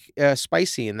was like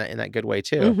spicy in that good way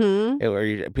too. Mm-hmm. Where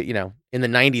in the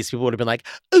 90s, people would have been like,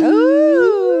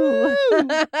 "Ooh,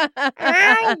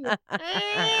 ow,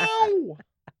 ow,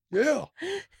 yeah,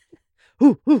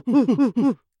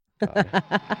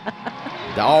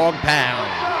 dog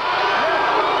pound."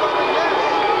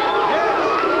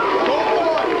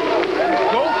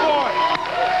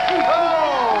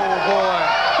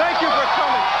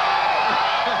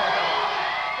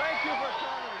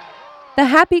 The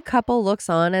happy couple looks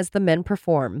on as the men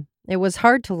perform. It was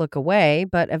hard to look away,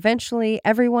 but eventually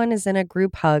everyone is in a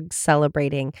group hug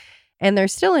celebrating, and they're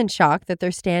still in shock that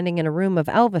they're standing in a room of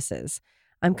Elvis's.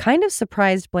 I'm kind of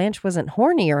surprised Blanche wasn't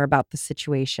hornier about the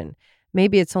situation.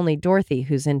 Maybe it's only Dorothy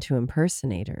who's into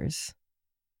impersonators.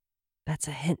 That's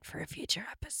a hint for a future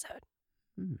episode.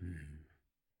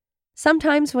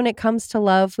 Sometimes when it comes to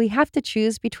love, we have to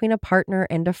choose between a partner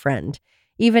and a friend.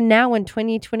 Even now in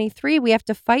 2023, we have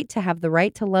to fight to have the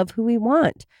right to love who we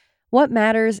want. What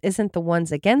matters isn't the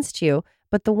ones against you,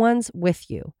 but the ones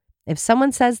with you. If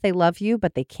someone says they love you,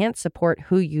 but they can't support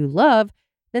who you love,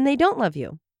 then they don't love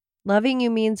you. Loving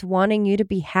you means wanting you to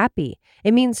be happy.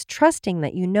 It means trusting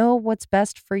that you know what's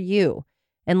best for you.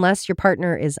 Unless your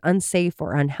partner is unsafe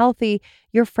or unhealthy,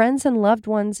 your friends and loved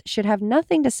ones should have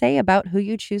nothing to say about who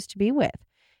you choose to be with.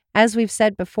 As we've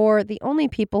said before, the only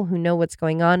people who know what's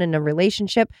going on in a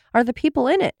relationship are the people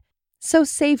in it. So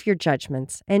save your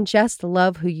judgments and just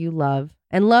love who you love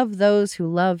and love those who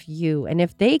love you. And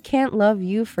if they can't love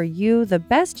you for you, the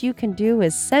best you can do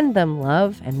is send them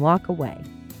love and walk away.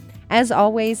 As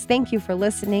always, thank you for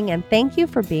listening and thank you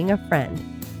for being a friend.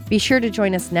 Be sure to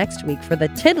join us next week for the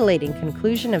titillating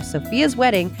conclusion of Sophia's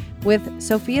Wedding with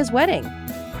Sophia's Wedding,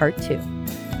 Part 2.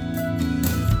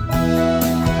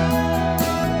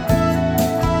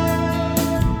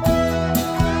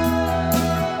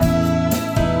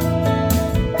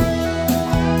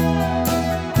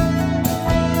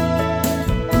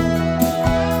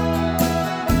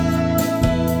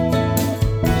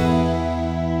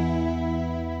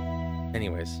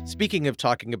 Anyways, speaking of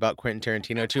talking about Quentin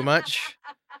Tarantino too much,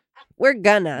 we're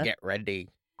gonna get ready.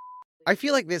 I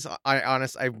feel like this.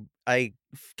 I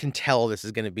can tell this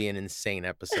is going to be an insane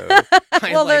episode.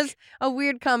 There's a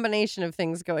weird combination of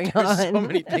things going on. There's so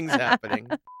many things happening.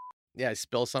 Yeah, I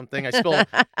spill something. I spill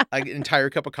an entire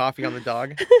cup of coffee on the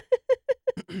dog.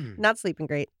 Not sleeping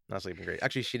great. Not sleeping great.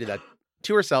 Actually, she did that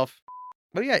to herself.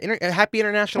 But yeah, happy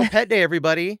International Pet Day,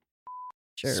 everybody.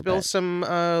 Sure, Spill some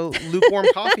lukewarm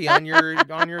coffee on your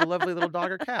lovely little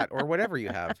dog or cat or whatever you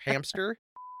have. Hamster,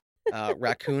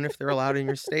 raccoon if they're allowed in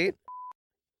your state,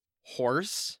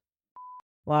 horse.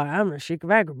 Why, I'm a chic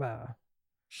vagabond.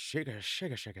 Sugar.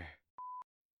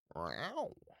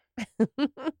 Wow.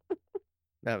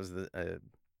 That was the.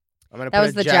 I'm gonna. That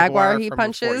was the jaguar he from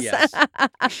punches. Before, yes.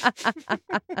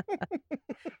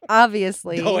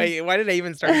 Obviously. Oh wait, why did I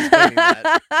even start explaining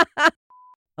that?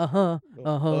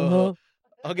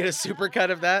 I'll get a supercut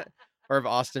of that, or of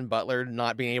Austin Butler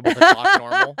not being able to talk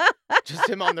normal. Just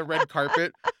him on the red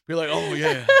carpet, be like, "Oh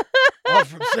yeah, I'm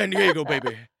from San Diego,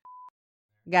 baby."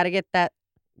 Gotta get that.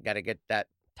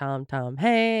 Tom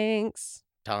Hanks.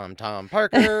 Tom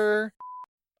Parker.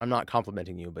 I'm not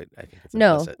complimenting you, but I think it's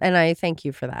implicit. No, and I thank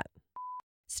you for that.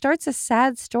 Starts a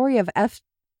sad story of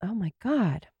Oh my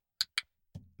God.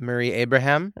 Murray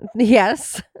Abraham.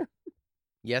 Yes.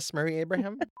 Yes, Murray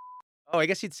Abraham? Oh, I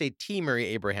guess you'd say T. Murray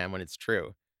Abraham when it's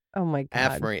true. Oh my God.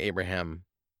 F. Murray Abraham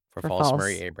for For false false.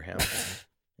 Murray Abraham.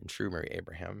 And true Murray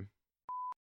Abraham.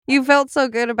 You felt so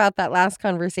good about that last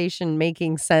conversation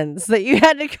making sense that you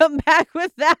had to come back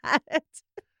with that.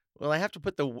 Well, I have to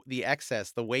put the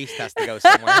excess, the waste has to go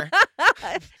somewhere.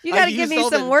 You got to give me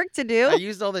some work to do. I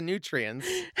used all the nutrients,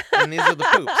 and these are the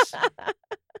poops.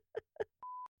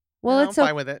 Well, I'm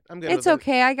fine with it. I'm good with it. It's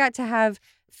okay. I got to have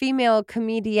female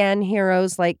comedian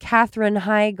heroes like Katherine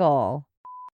Heigl.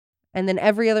 And then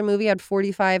every other movie had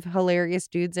 45 hilarious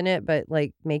dudes in it, but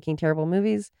like making terrible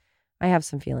movies. I have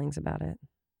some feelings about it.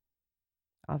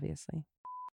 Obviously.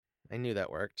 I knew that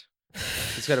worked.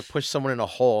 He's got to push someone in a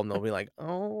hole, and they'll be like,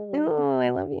 "Oh, I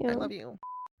love you. I love you."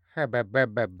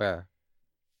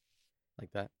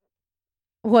 Like that.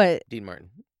 What? Dean Martin.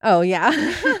 Oh, yeah.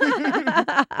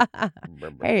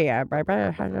 Hey,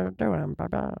 baby, how you doing,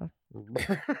 baby?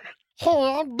 Hey, baby,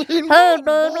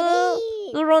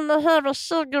 You want to have a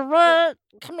cigarette?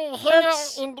 come here, hang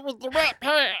out with the rat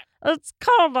pack. It's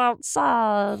cold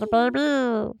outside,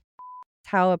 baby.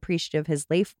 How appreciative his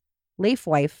Leif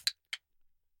wife.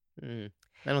 I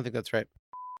don't think that's right.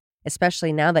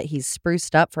 Especially now that he's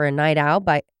spruced up for a night owl.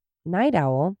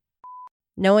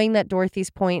 Knowing that Dorothy's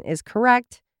point is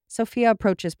correct, Sophia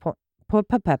approaches Poor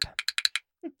Pop.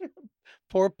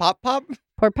 Poor Pop Pop?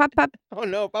 Poor Pop Pop. Oh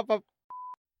no, Pop Pop.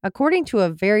 According to a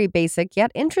very basic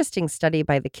yet interesting study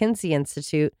by the Kinsey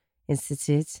Institute for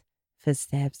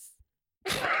Steps.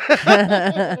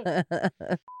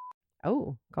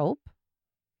 Oh, gulp.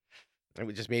 It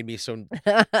just made me so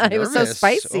It was so nervous.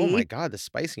 spicy. Oh my God, the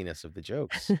spiciness of the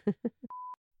jokes.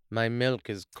 My milk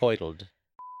is coitled.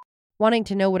 Wanting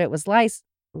to know what it was lice.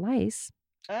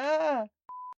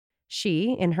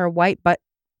 She, in her white button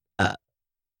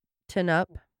up.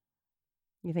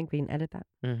 You think we can edit that?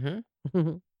 Mm-hmm.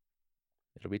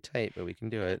 It'll be tight, but we can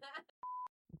do it.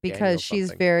 Because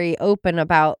she's very open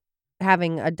about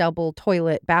having a double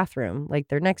toilet bathroom, like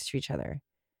they're next to each other.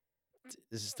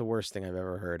 This is the worst thing I've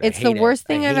ever heard. It's the worst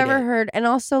thing I've ever heard. And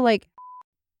also, like,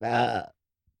 I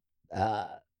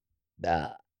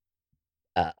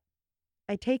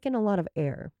take in a lot of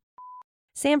air.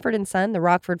 Sanford and Son, The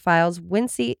Rockford Files,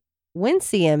 Wincy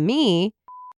and Me.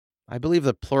 I believe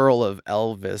the plural of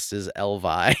Elvis is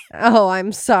Elvi. Oh,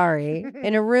 I'm sorry.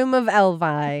 In a room of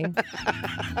Elvi.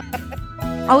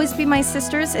 Always Be My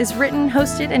Sisters is written,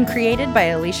 hosted, and created by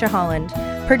Alicia Holland.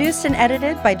 Produced and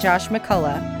edited by Josh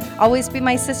McCullough. Always Be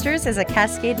My Sisters is a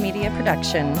Cascade Media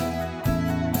production.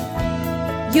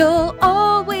 You'll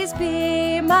always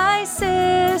be my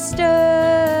sister.